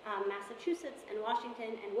Massachusetts and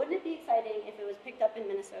Washington, and wouldn't it be exciting if it was picked up in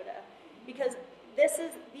Minnesota? Because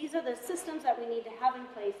these are the systems that we need to have in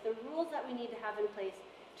place, the rules that we need to have in place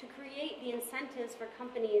to create the incentives for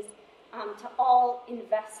companies to all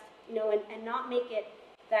invest, you know, and not make it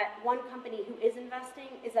that one company who is investing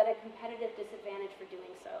is at a competitive disadvantage for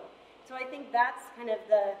doing so. So I think that's kind of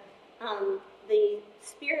the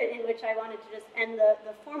spirit in which I wanted to just end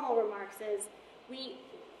the formal remarks is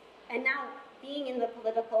and now being in the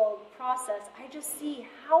political process, I just see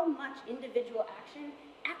how much individual action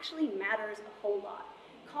actually matters a whole lot.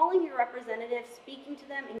 Calling your representatives, speaking to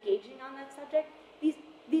them, engaging on that subject,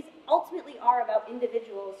 these ultimately are about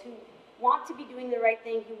individuals who want to be doing the right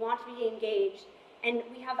thing, who want to be engaged, and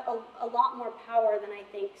we have a lot more power than I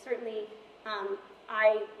think, certainly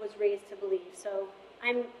I was raised to believe. So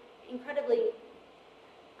I'm incredibly,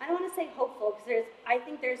 I don't want to say hopeful, because I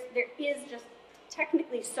think there is just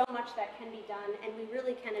technically so much that can be done, and we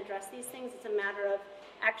really can address these things. It's a matter of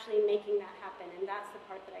actually making that happen, and that's the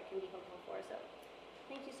part that I can be hopeful for. So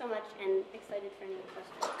thank you so much, and excited for any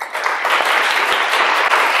questions.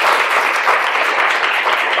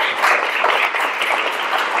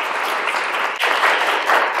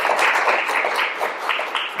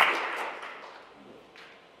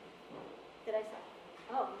 Did I stop?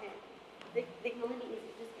 Oh, okay. They can only be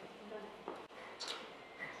easy. Just kidding. Go ahead.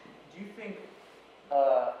 Do you think,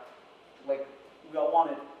 like, we all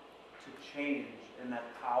want it to change, and that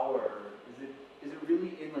power, is it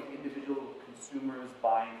really in, like, individual consumers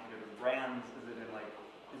buying from different brands?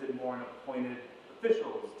 Is it more in appointed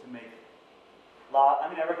officials to make law? I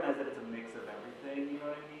mean, I recognize that it's a mix of everything, you know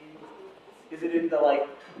what I mean? Is it in the, like,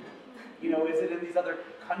 you know, is it in these other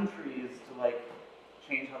countries to, like,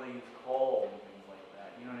 change how they use coal and things like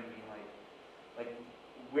that? You know what I mean? Like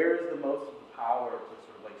where is the most of the power to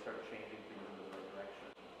sort of, like, start changing things in the right direction?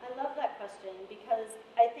 I love that question, because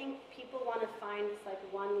I think people want to find this, like,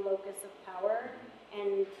 one locus of power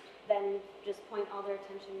and then just point all their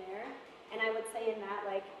attention there. And I would say in that,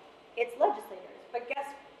 like, it's legislators. But guess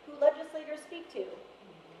who legislators speak to?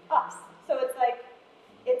 Us. So it's like,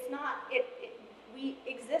 it's not, we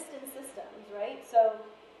exist in systems, right? So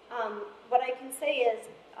what I can say is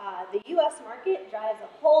the U.S. market drives a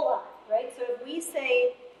whole lot, right? So if we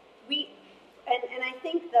say, and I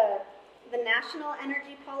think the national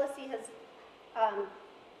energy policy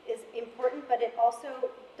is important, but it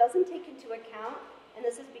also doesn't take into account, and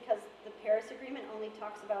this is because the Paris Agreement only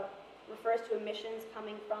refers to emissions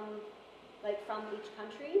coming from each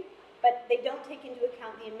country, but they don't take into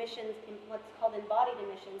account the emissions, in what's called embodied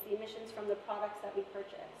emissions, the emissions from the products that we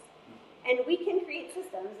purchase. And we can create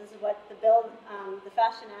systems. This is what the bill, the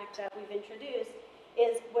Fashion Act that we've introduced,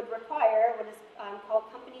 would require what is called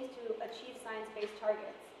companies to achieve science-based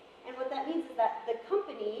targets. And what that means is that the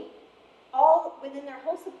company, all within their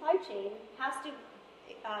whole supply chain, has to,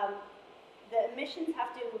 the emissions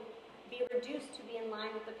have to be reduced to be in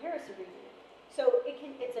line with the Paris Agreement. So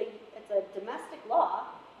it's a domestic law,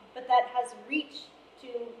 but that has reach to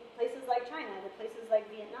places like China, to places like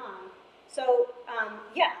Vietnam. So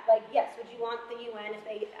yes, would you want the UN, if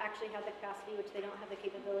they actually have the capacity, which they don't have the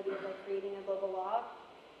capability of like creating a global law?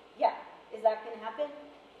 Yeah. Is that going to happen?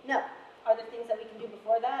 No. Are there things that we can do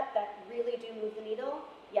before that really do move the needle?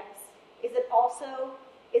 Yes. Is it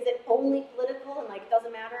only political and like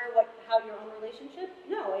doesn't matter how your own relationship?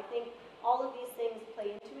 No. I think all of these things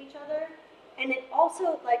play into each other, and it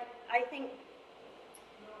also I think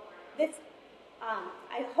this.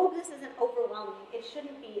 I hope this isn't overwhelming. It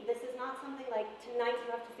shouldn't be. This is not something like tonight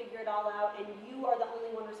you have to figure it all out and you are the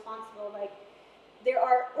only one responsible. Like, there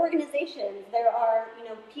are organizations, there are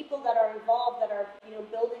people that are involved that are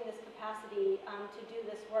building this capacity to do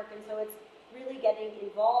this work, and so it's really getting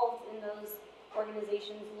involved in those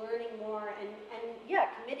organizations, learning more, and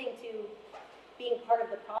committing to being part of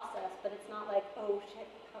the process. But it's not like, oh shit,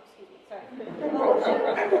 oh excuse me, sorry, oh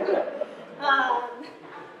shit.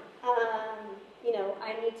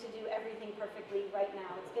 I need to do everything perfectly right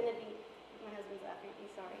now. It's going to be, my husband's laughing at me,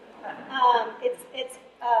 sorry.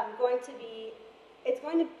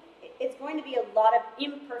 It's going to be a lot of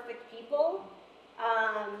imperfect people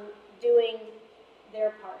doing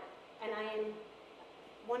their part, and I am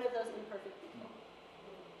one of those imperfect people.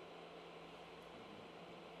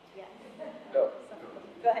 Yeah. Go.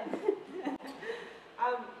 Go ahead.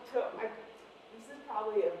 This is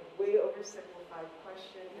probably a way oversimplified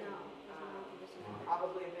question. No.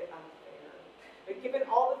 Probably a bit unfair. But given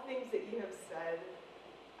all the things that you have said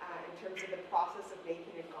in terms of the process of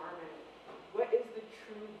making a garment, what is the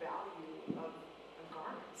true value of a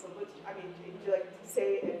garment? So would you like to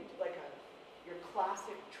say your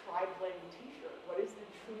classic tri-blend T-shirt? What is the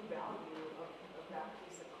true value of that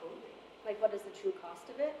piece of clothing? Like, what is the true cost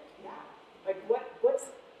of it? Yeah. Like what's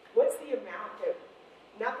the amount that,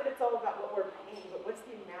 not that it's all about what we're paying, but what's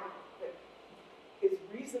the amount that is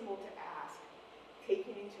reasonable to ask,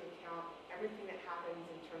 taking into account everything that happens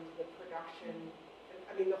in terms of the production,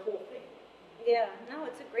 the whole thing? Yeah, no,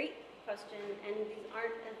 it's a great question, and these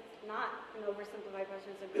aren't, it's not an oversimplified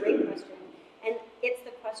question, it's a great question. And it's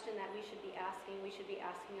the question that we should be asking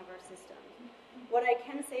of our system. What I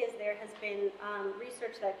can say is there has been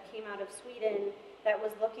research that came out of Sweden that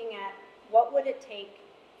was looking at what would it take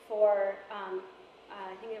for,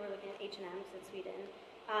 I think they were looking at H&M, because it's Sweden,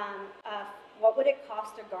 what would it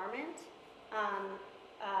cost a garment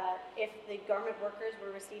if the garment workers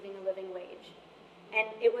were receiving a living wage? And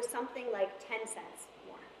it was something like 10 cents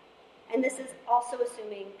more. And this is also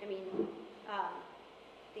assuming,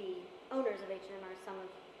 the owners of H&M are some of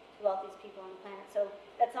the wealthiest people on the planet. So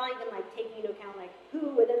that's not even like taking into account like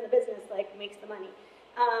who within the business like makes the money.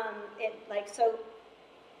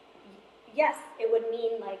 Yes, it would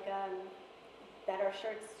mean like that our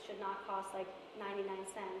shirts should not cost like 99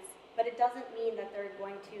 cents, but it doesn't mean that they're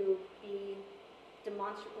going to be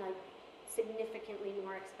significantly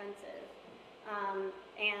more expensive.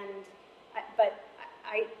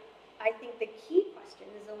 I think the key question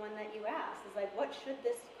is the one that you asked, is like, what should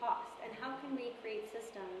this cost, and how can we create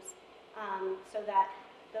systems so that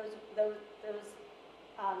those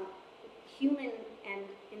human and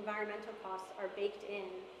environmental costs are baked in,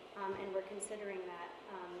 and we're considering that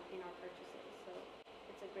in our purchases. So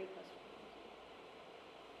it's a great question.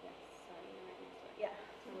 Yes, sorry, you're right next door. Yeah.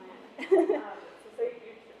 So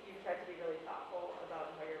you've tried to be really thoughtful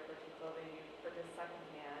about how you're purchasing clothing. You've purchased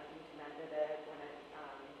secondhand. You've mended it when it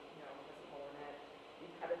has a hole in it.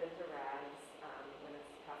 You've cut it into rags when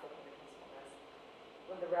it's past the point of usefulness.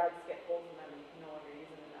 When the rags get holes in them and you can no longer use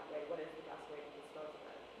them in that way, what is the best way to dispose of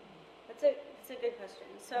it? That's a good question.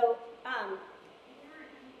 So,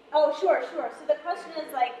 sure. So the question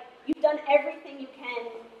is like, you've done everything you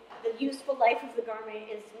can. The useful life of the garment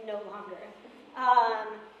is no longer.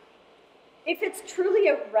 If it's truly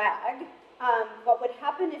a rag, what would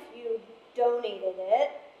happen if you donated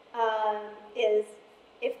it is,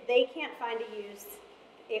 if they can't find a use,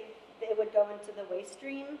 it would go into the waste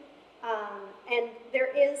stream. And there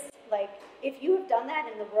is, like, if you have done that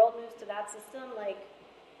and the world moves to that system, like,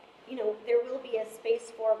 there will be a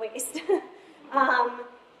space for waste.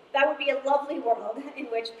 That would be a lovely world in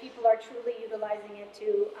which people are truly utilizing it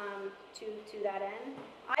to that end.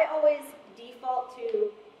 I always default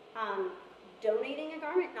to donating a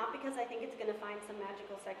garment, not because I think it's going to find some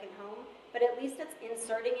magical second home, but at least it's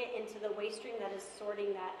inserting it into the waste stream that is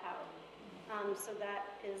sorting that out. So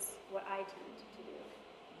that is what I tend to do.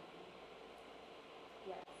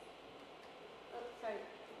 Yes. Oh, sorry.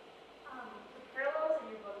 The parallels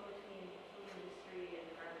in your book between the food industry and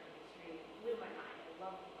the garment industry blew my mind. I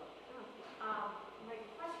love the book. My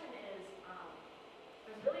question is, I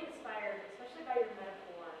was really inspired, especially by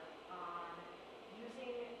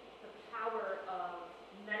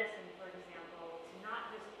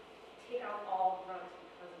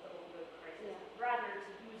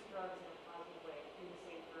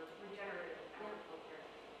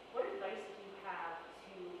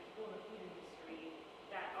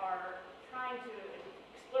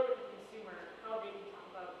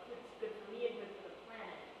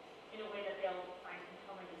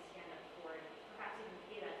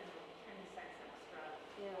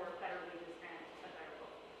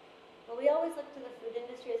Well, we always look to the food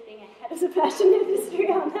industry as being ahead of the fashion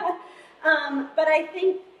industry on that. But I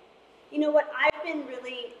think, you know, what I've been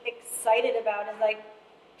really excited about is like,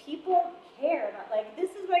 people care about, like,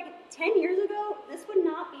 this is like 10 years ago, this would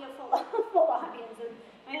not be a full audience. And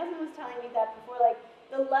my husband was telling me that before, like,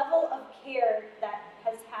 the level of care that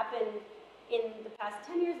has happened in the past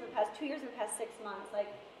 10 years, in the past 2 years, in the past 6 months,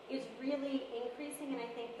 like, is really increasing. And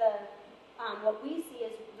I think what we see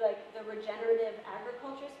is like the regenerative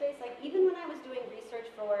agriculture space. Like, even when I was doing research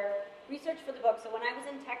for the book, so when I was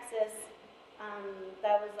in Texas,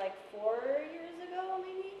 that was like 4 years ago,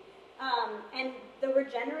 maybe. And the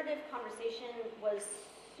regenerative conversation was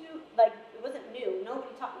like, it wasn't new.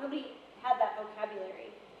 Nobody had that vocabulary.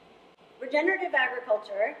 Regenerative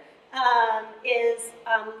agriculture is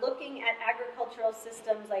looking at agricultural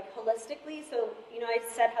systems like holistically. So, you know, I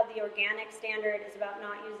said how the organic standard is about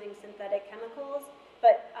not using synthetic chemicals,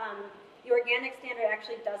 but the organic standard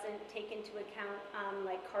actually doesn't take into account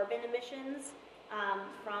like carbon emissions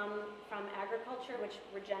from agriculture, which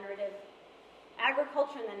regenerative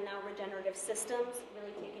agriculture and then now regenerative systems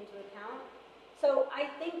really take into account. So I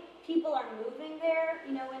think people are moving there,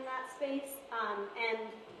 you know, in that space. And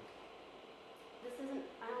this isn't,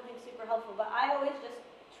 I don't think, super helpful, but I always just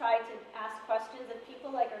try to ask questions. If people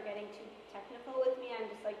like are getting too technical with me, I'm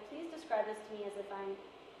just like, please describe this to me as if I'm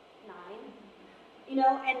 9. You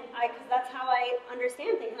know, and because that's how I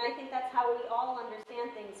understand things, and I think that's how we all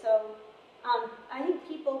understand things. So I think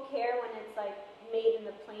people care when it's like made in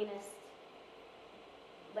the plainest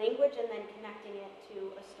language and then connecting it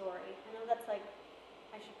to a story. I know that's like,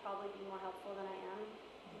 I should probably be more helpful than I am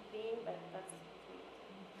being, but that's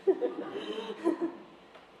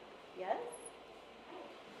yes?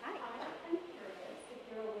 Hi. I'm curious if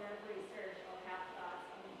you're aware of research or have thoughts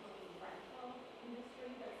on the clothing rental industry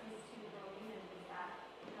that seems to be growing, and does that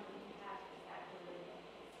have an impact? Is that related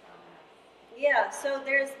to that? Yeah, so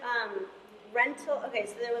there's rental, okay,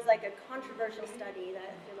 so there was like a controversial study that,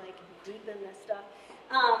 if you're like deep in this stuff,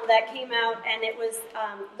 that came out, and it was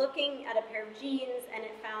looking at a pair of jeans, and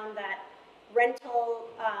it found that rental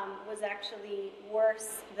was actually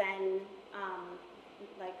worse than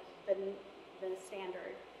like the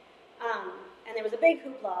standard. And there was a big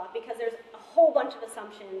hoopla because there's a whole bunch of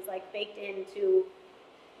assumptions like baked into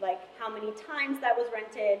like how many times that was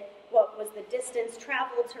rented, what was the distance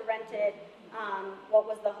traveled to rent it, what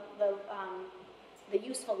was the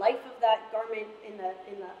useful life of that garment in the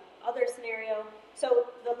other scenario. So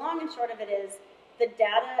the long and short of it is the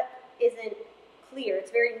data isn't clear.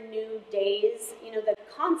 It's very new days. You know, the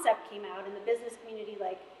concept came out and the business community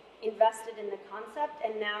like invested in the concept,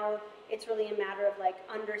 and now it's really a matter of like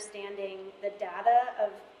understanding the data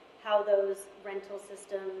of how those rental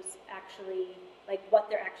systems actually, like what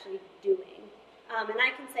they're actually doing. And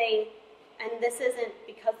I can say, and this isn't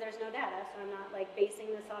because there's no data, so I'm not like basing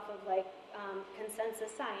this off of like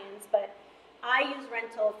consensus science, but I use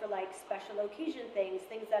rental for like special occasion things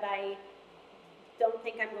that I don't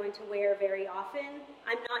think I'm going to wear very often.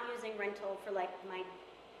 I'm not using rental for like my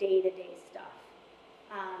day-to-day stuff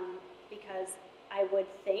because I would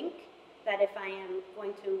think that if I am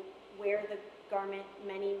going to wear the garment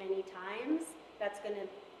many, many times, that's going to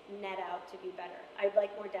net out to be better. I'd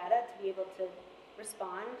like more data to be able to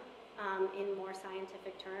respond in more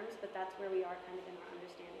scientific terms, but that's where we are kind of in our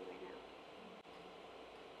understanding right now.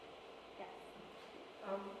 Yes?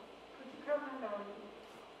 Could you comment on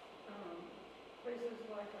places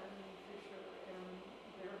like Fisher and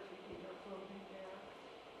their taking their clothing back,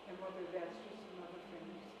 and whether that's just another thing?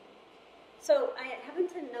 So I happen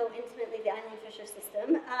to know intimately the Eileen Fisher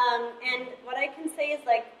system, and what I can say is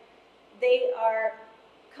like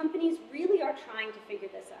companies really are trying to figure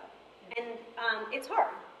this out, and it's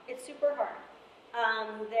hard. It's super hard.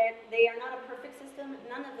 They are not a perfect system.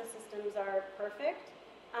 None of the systems are perfect,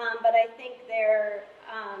 but I think they're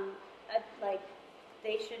like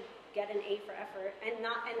they should get an A for effort, and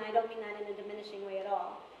I don't mean that in a diminishing way at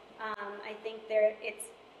all. I think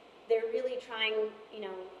they're really trying, you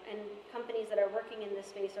know, and companies that are working in this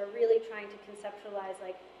space are really trying to conceptualize,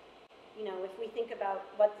 like, you know, if we think about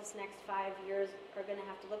what this next 5 years are going to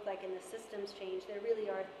have to look like and the systems change, they really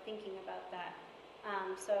are thinking about that.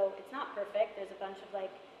 So it's not perfect. There's a bunch of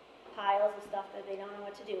like piles of stuff that they don't know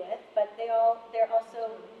what to do with, but they're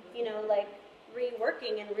also, you know, like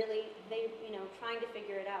reworking and really trying to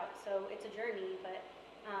figure it out. So it's a journey, but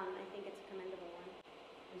I think it's a commendable one.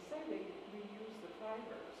 They say they reuse the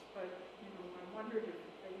fibers, but you know, I wondered if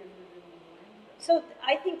they ended in the landfill. So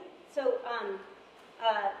I think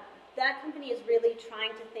that company is really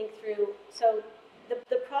trying to think through. So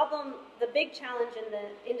the problem, the big challenge in the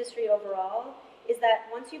industry overall is that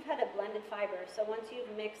once you've had a blended fiber, so once you've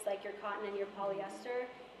mixed like your cotton and your polyester,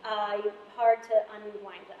 hard to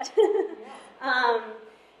unwind that.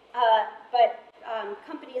 But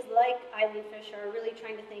companies like Eileen Fisher are really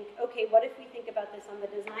trying to think, okay, what if we think about this on the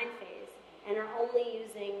design phase and are only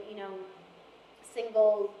using,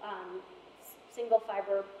 single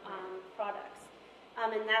fiber products,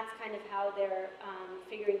 and that's kind of how they're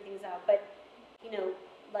figuring things out. But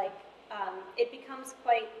it becomes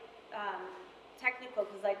quite technical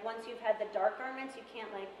because once you've had the dark garments, you can't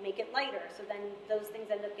make it lighter. So then those things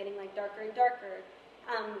end up getting darker and darker.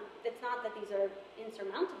 It's not that these are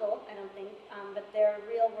insurmountable, I don't think, but they're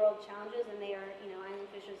real world challenges, and they are, Eileen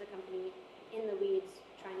Fisher is a company in the weeds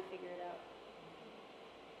trying to figure it out.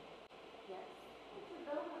 Yes. To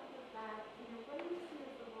build off of that, what do you see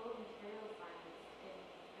as the role of material science in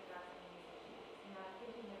addressing these issues? I'm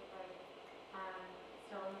thinking of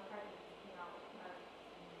Stella McCartney,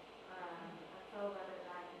 a faux leather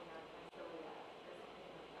bag made out of mycelia, or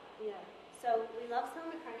something like that. Yeah. So we love Stella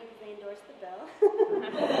McCartney because they endorsed the bill.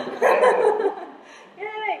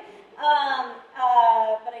 Yay!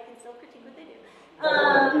 But I can still critique what they do.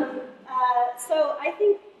 So I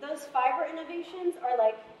think those fiber innovations are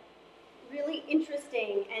really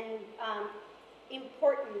interesting and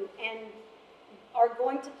important and are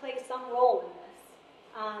going to play some role in this.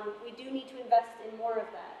 We do need to invest in more of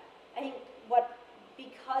that. I think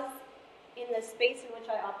because in the space in which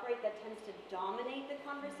I operate that tends to dominate the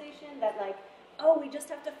conversation, that we just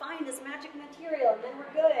have to find this magic material and then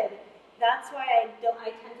we're good. That's why I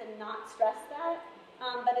tend to not stress that.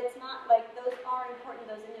 But it's not those are important,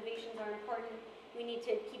 those innovations are important. We need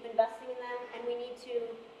to keep investing in them, and we need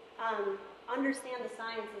to understand the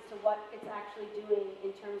science as to what it's actually doing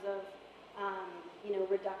in terms of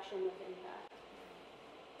reduction of impact.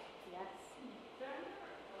 Yes. Is there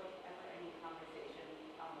ever any conversation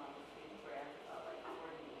among these brands about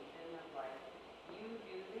coordination of you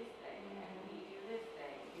do this thing and we do this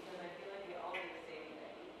thing, because I feel like we all do the same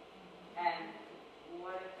thing. And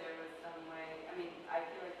what if there was some way? I mean, I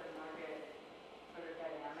feel like the market sort of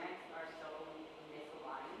dynamics are so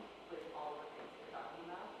misaligned with all the things we're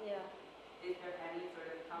talking about. Yeah. Is there any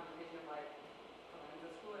sort of conversation of going to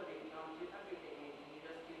school, or maybe you don't do everything, maybe you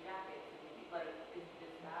just do jackets, and maybe is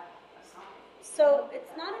that a conversation? So it's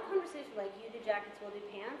not a conversation you do jackets, we'll do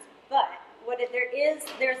pants, but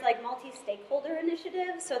there's multi-stakeholder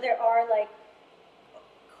initiatives. So there are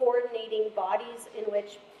coordinating bodies in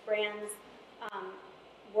which brands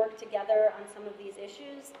work together on some of these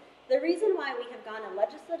issues. The reason why we have gone a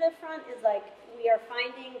legislative front is we are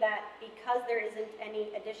finding that because there isn't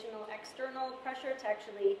any additional external pressure to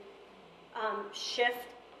actually shift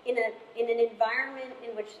in an environment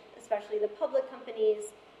in which especially the public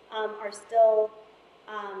companies are still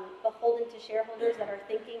beholden to shareholders that are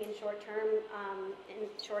thinking in short terms.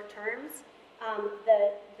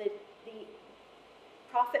 The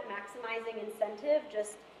profit maximizing incentive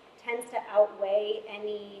just tends to outweigh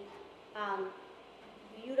any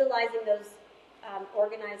utilizing those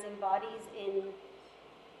organizing bodies in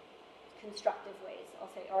constructive ways, I'll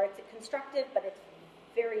say. Or it's constructive, but it's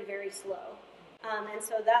very, very slow. And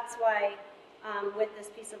so that's why with this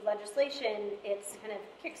piece of legislation, it's kind of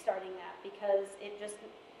kickstarting that, because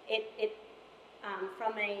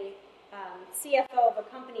from a CFO of a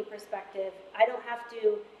company perspective, I don't have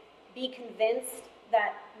to be convinced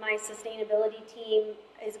that my sustainability team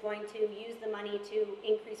is going to use the money to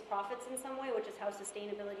increase profits in some way, which is how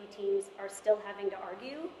sustainability teams are still having to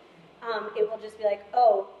argue. It will just be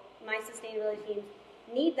my sustainability teams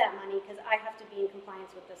need that money because I have to be in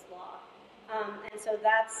compliance with this law. And so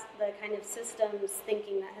that's the kind of systems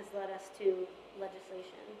thinking that has led us to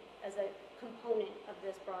legislation as a component of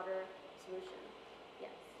this broader solution.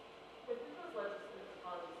 Yes. Within those legislative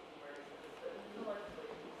policies and practices, within the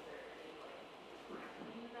legislation, is there any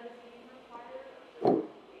tracking that is being required of the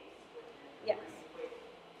waste within Yes. waste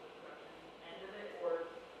the production end of it,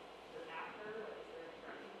 or the after? Is there a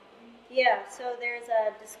tracking line? Yeah, so there's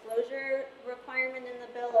a disclosure requirement in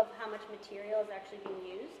the bill of how much material is actually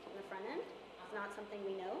being used in the front end. It's not something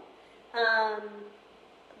we know.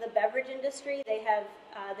 The beverage industry,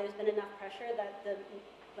 there's been enough pressure that the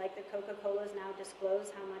Coca-Colas now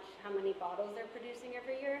disclose how many bottles they're producing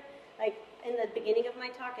every year. In the beginning of my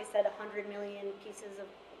talk, I said 100 million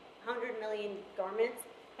garments.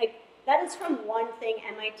 That is from one thing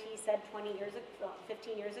MIT said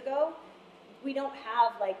 15 years ago. We don't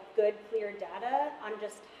have good, clear data on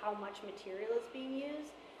just how much material is being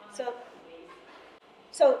used. So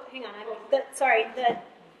hang on.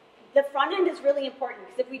 The front end is really important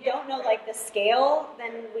because if we don't know the scale,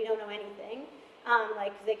 then we don't know anything.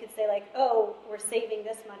 Like they could say like, oh, we're saving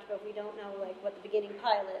this much, but we don't know like what the beginning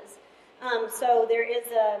pile is. So there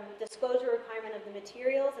is a disclosure requirement of the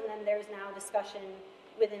materials, and then there's now discussion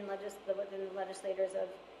within the legislators of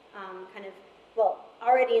kind of, well,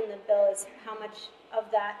 already in the bill is how much of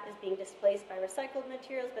that is being displaced by recycled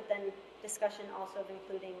materials, but then discussion also of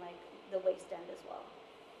including like the waste end as well.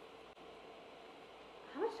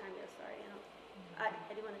 How much time do I? Sorry, I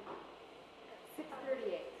do want to.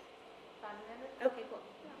 6:38. 5 minutes? Okay, cool.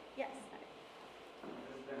 Yes. This has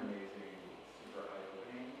been amazing, super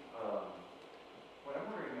eye-opening. What I'm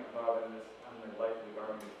wondering about on the life of the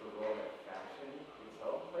garment is the role that fashion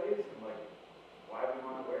itself plays, and like why we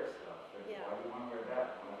want to wear stuff, and why we want to wear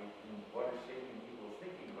that, and what is shaping people's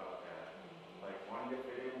thinking about that, like wanting to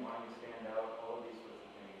fit in, wanting to stand out, all of these sorts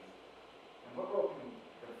of things. And what role can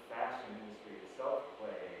the fashion industry itself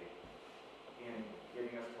play in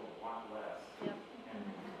getting us to want less? Yep.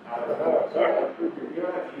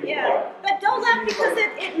 Yeah, but don't laugh because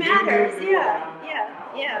it matters. Yeah.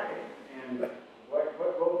 And what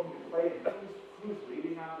role can you play? Who's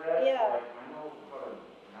leading on that? Yeah. Like, I know how to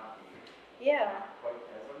not be quite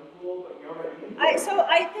as uncool, but you know what I mean? So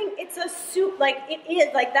I think it's a soup. Like it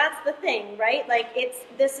is. Like that's the thing, right? Like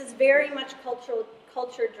this is very much culture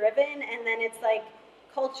driven, and then it's like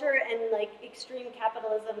culture and like extreme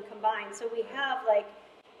capitalism combined. So we have like.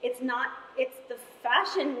 It's the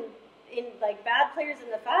fashion in like bad players in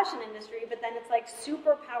the fashion industry, but then it's like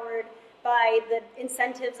super powered by the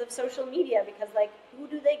incentives of social media because like who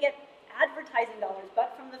do they get advertising dollars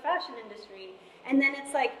but from the fashion industry? And then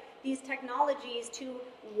it's like these technologies to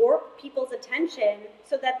warp people's attention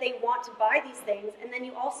so that they want to buy these things. And then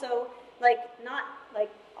you also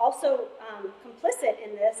complicit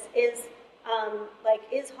in this is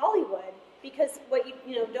Hollywood, because what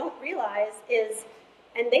you don't realize is.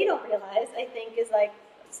 And they don't realize, I think, is like,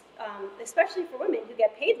 especially for women who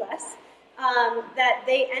get paid less, that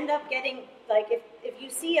they end up getting, like, if you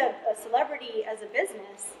see a celebrity as a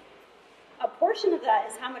business, a portion of that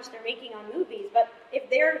is how much they're making on movies. But if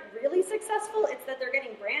they're really successful, it's that they're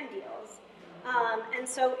getting brand deals. And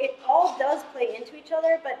so it all does play into each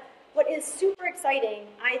other. But what is super exciting,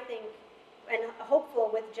 I think, and hopeful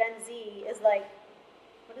with Gen Z is like,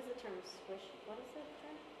 what is the term? What is the term?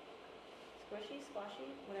 Squishy,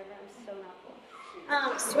 squashy, whatever. I'm so not cool.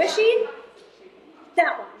 Swishy.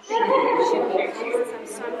 That one.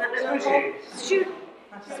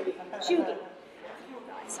 Chuggy. Oh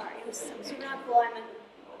God, sorry. I'm super not cool.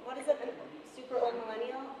 What is it? Super old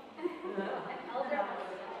millennial.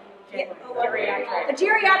 A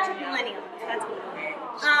geriatric millennial. That's me.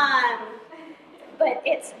 But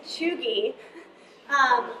it's chuggy.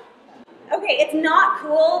 Okay, it's not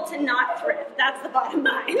cool to not thrift. That's the bottom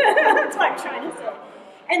line. That's what I'm trying to say.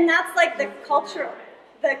 And that's like the culture.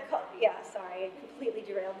 Sorry, I completely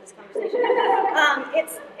derailed this conversation.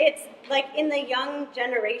 It's like in the young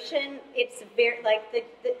generation, it's very like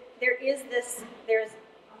there's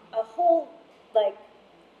a whole like,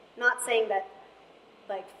 not saying that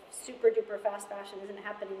like super duper fast fashion isn't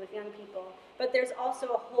happening with young people, but there's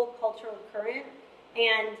also a whole cultural current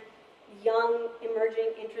and young,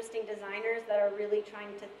 emerging, interesting designers that are really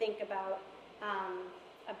trying to think about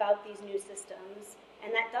these new systems,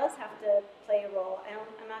 and that does have to play a role.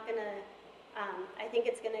 I'm not gonna. I think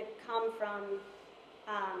it's gonna come from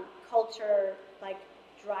culture, like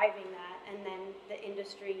driving that, and then the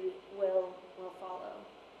industry will follow.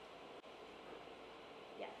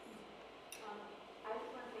 Yes. I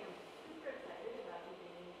just want to say I'm super excited about you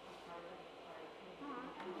being a part of our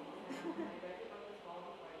community. I read about this all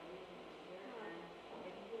before I knew you were here, and I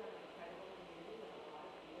think you have an incredible community with a lot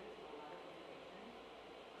of leaders and a lot of innovation.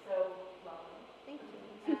 So, welcome. Thank you.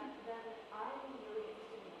 And then I'm really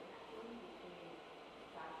interested in the connection between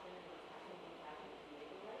fashion and what's happening in fashion and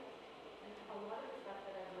labor rights. And a lot of the stuff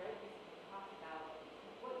that I've read recently talks about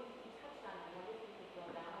what you touched on, and I wonder if you could go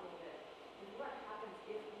down a little bit, is what happens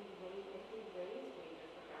if we raise wages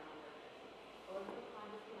for ground workers. Elizabeth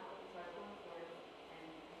Congress came out with this article in Forbes, and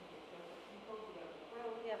I think it shows that people who go to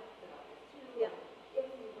growth about this too. Yeah. If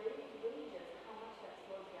we raise wages, how much that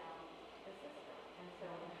slows down the system, and so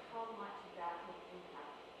how much that will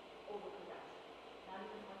impact overproduction. Not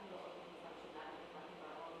even talking about overconsumption, not even talking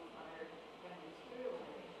about all these other material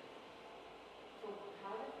innovations. So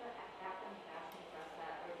how does the Act on Fashion address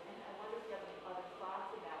that? And I wonder if you have any other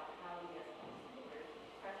thoughts about how we as consumers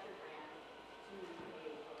pressure brands to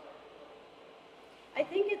pay for what they're doing. I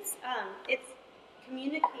think it's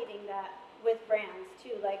communicating that with brands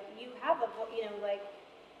too. Like you have like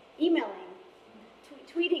emailing,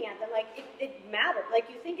 tweeting at them. Like it matters. Like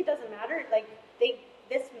you think it doesn't matter. Like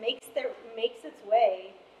this makes its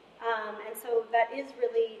way And so that is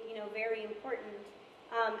really, very important.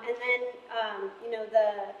 And then,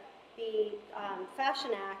 the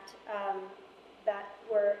Fashion Act that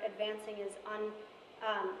we're advancing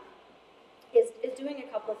is doing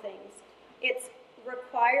a couple things. It's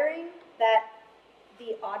requiring that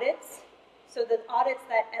the audits, so the audits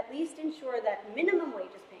that at least ensure that minimum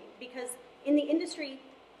wage is paid, because in the industry,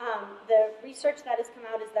 the research that has come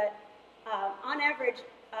out is that on average,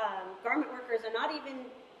 garment workers are not even,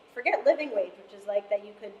 forget living wage, which is like that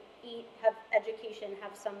you could eat, have education,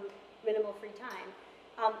 have some minimal free time.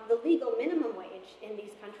 The legal minimum wage in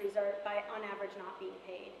these countries are, on average, not being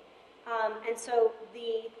paid. And so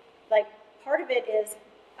part of it is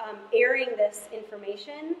airing this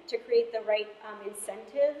information to create the right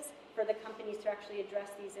incentives for the companies to actually address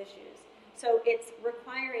these issues. So it's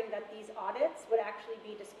requiring that these audits would actually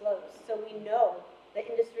be disclosed, so we know, the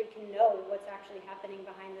industry can know what's actually happening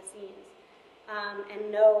behind the scenes,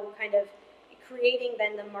 and know kind of creating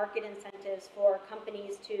then the market incentives for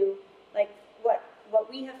companies to, what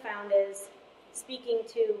we have found is, speaking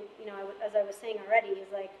to, as I was saying already, is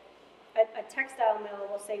like a textile mill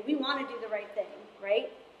will say, we want to do the right thing, right?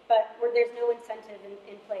 But there's no incentive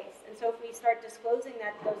in place. And so if we start disclosing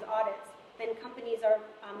those audits, then companies are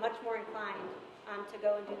much more inclined to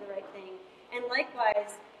go and do the right thing. And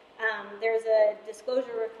likewise, there's a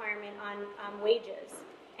disclosure requirement on wages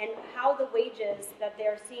and how the wages that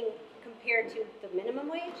they're seeing compared to the minimum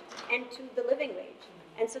wage and to the living wage.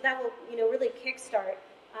 And so that will, really kickstart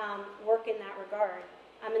work in that regard.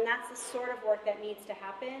 And that's the sort of work that needs to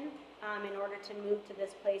happen in order to move to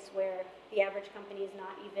this place where the average company is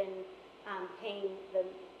not even paying the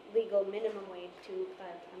legal minimum wage to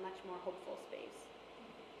a much more hopeful space.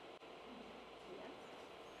 Yes?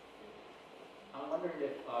 I'm wondering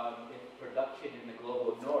if production in the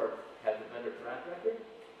global north has a better track record,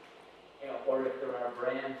 or if there are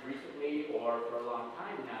brands recently or for a long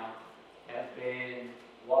time now have been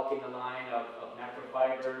walking the line of natural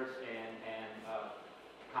fibers and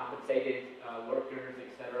compensated workers,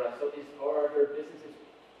 etc. So are there businesses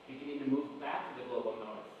beginning to move back to the global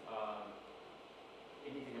north?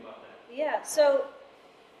 Anything about that? Yeah, so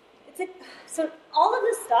all of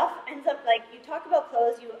this stuff ends up you talk about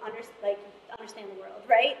clothes, you understand the world,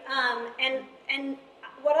 right? And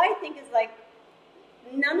what I think is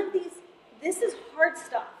none of this is hard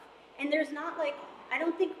stuff, and there's not I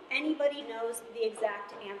don't think anybody knows the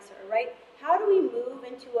exact answer, right? How do we move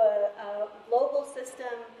into a global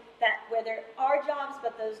system where there are jobs,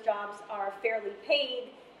 but those jobs are fairly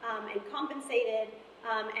paid and compensated,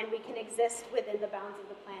 and we can exist within the bounds of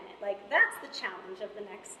the planet? That's the challenge of the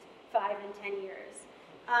next 5 and 10 years.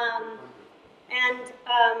 And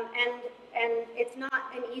it's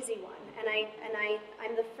not an easy one. And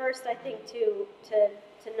I'm the first, I think, to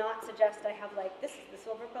not suggest I have this is the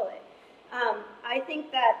silver bullet. I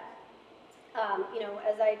think that,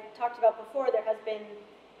 as I talked about before, there has been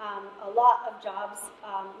a lot of jobs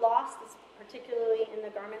lost, particularly in the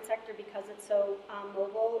garment sector, because it's so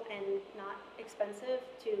mobile and not expensive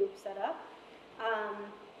to set up.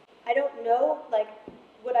 I don't know,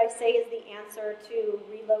 would I say is the answer to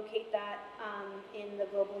relocate that in the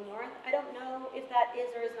global north? I don't know if that is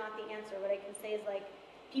or is not the answer. What I can say is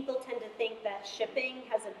people tend to think that shipping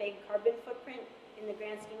has a big carbon footprint. In the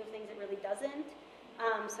grand scheme of things, it really doesn't.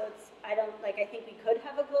 So I think we could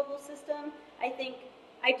have a global system. I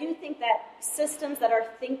do think that systems that are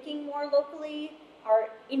thinking more locally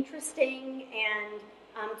are interesting and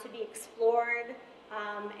to be explored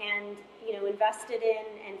and invested in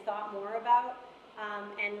and thought more about,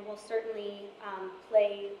 and will certainly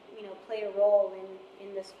play a role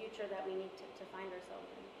in this future that we need to find ourselves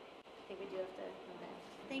in. I think we do have to know that.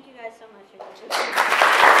 Thank you guys so much.